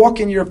see them walk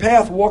in your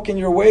path, walk in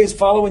your ways,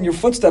 follow in your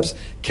footsteps,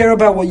 care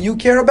about what you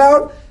care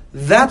about,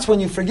 that's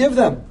when you forgive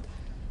them.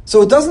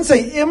 So it doesn't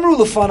say Imru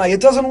Lefanai. It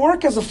doesn't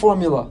work as a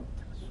formula.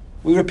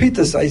 We repeat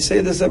this. I say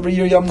this every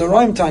year, Yom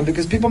Noraim time,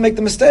 because people make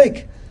the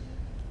mistake.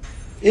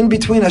 In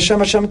between Hashem,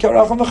 Hashem,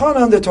 Ke'oracham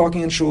v'chanan, they're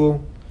talking in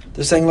shul.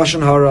 They're saying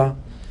Lashon Hara.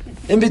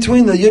 In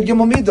between the Yud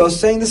Gimel Midos,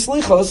 saying the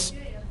Slichos,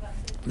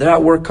 they're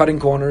at work cutting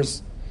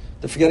corners.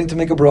 They're forgetting to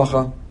make a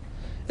bracha.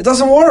 It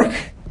doesn't work.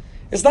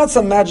 It's not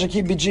some magic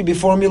EBGB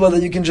formula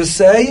that you can just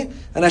say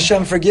and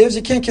Hashem forgives.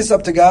 You can't kiss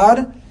up to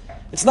God.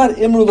 It's not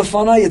Imru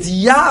Lefanai, it's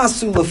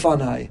Ya'asu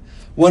Lefanai.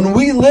 When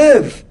we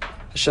live,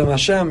 Hashem,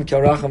 Hashem,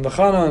 Ke'oracham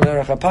v'chanan,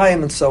 Erech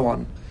Apayim, and so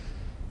on.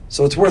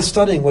 So it's worth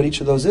studying what each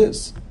of those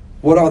is.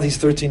 What are these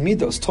 13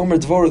 midos? Tomer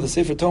Dvorah, the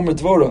Sefer Tomer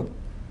Dvorah.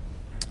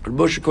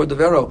 Moshe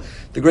Cordovero,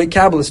 the great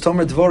Kabbalist,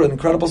 Tomer Dvorah, an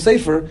incredible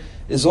Sefer,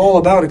 is all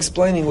about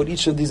explaining what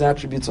each of these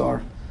attributes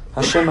are.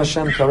 Hashem,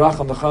 Hashem,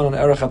 Ke'oracham v'chanan,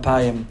 Erech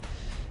Apayim.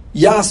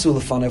 Yasu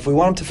Lefanai. If we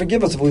want Him to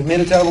forgive us, if we've made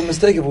a terrible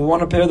mistake, if we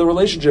want to repair the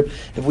relationship,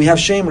 if we have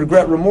shame,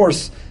 regret,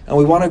 remorse, and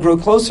we want to grow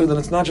closer, then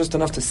it's not just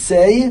enough to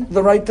say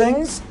the right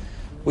things.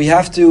 We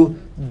have to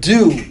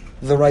do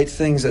the right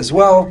things as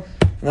well.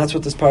 And that's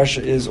what this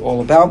parsha is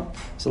all about.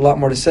 There's a lot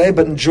more to say,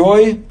 but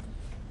enjoy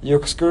your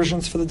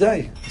excursions for the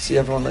day. See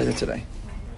everyone later today.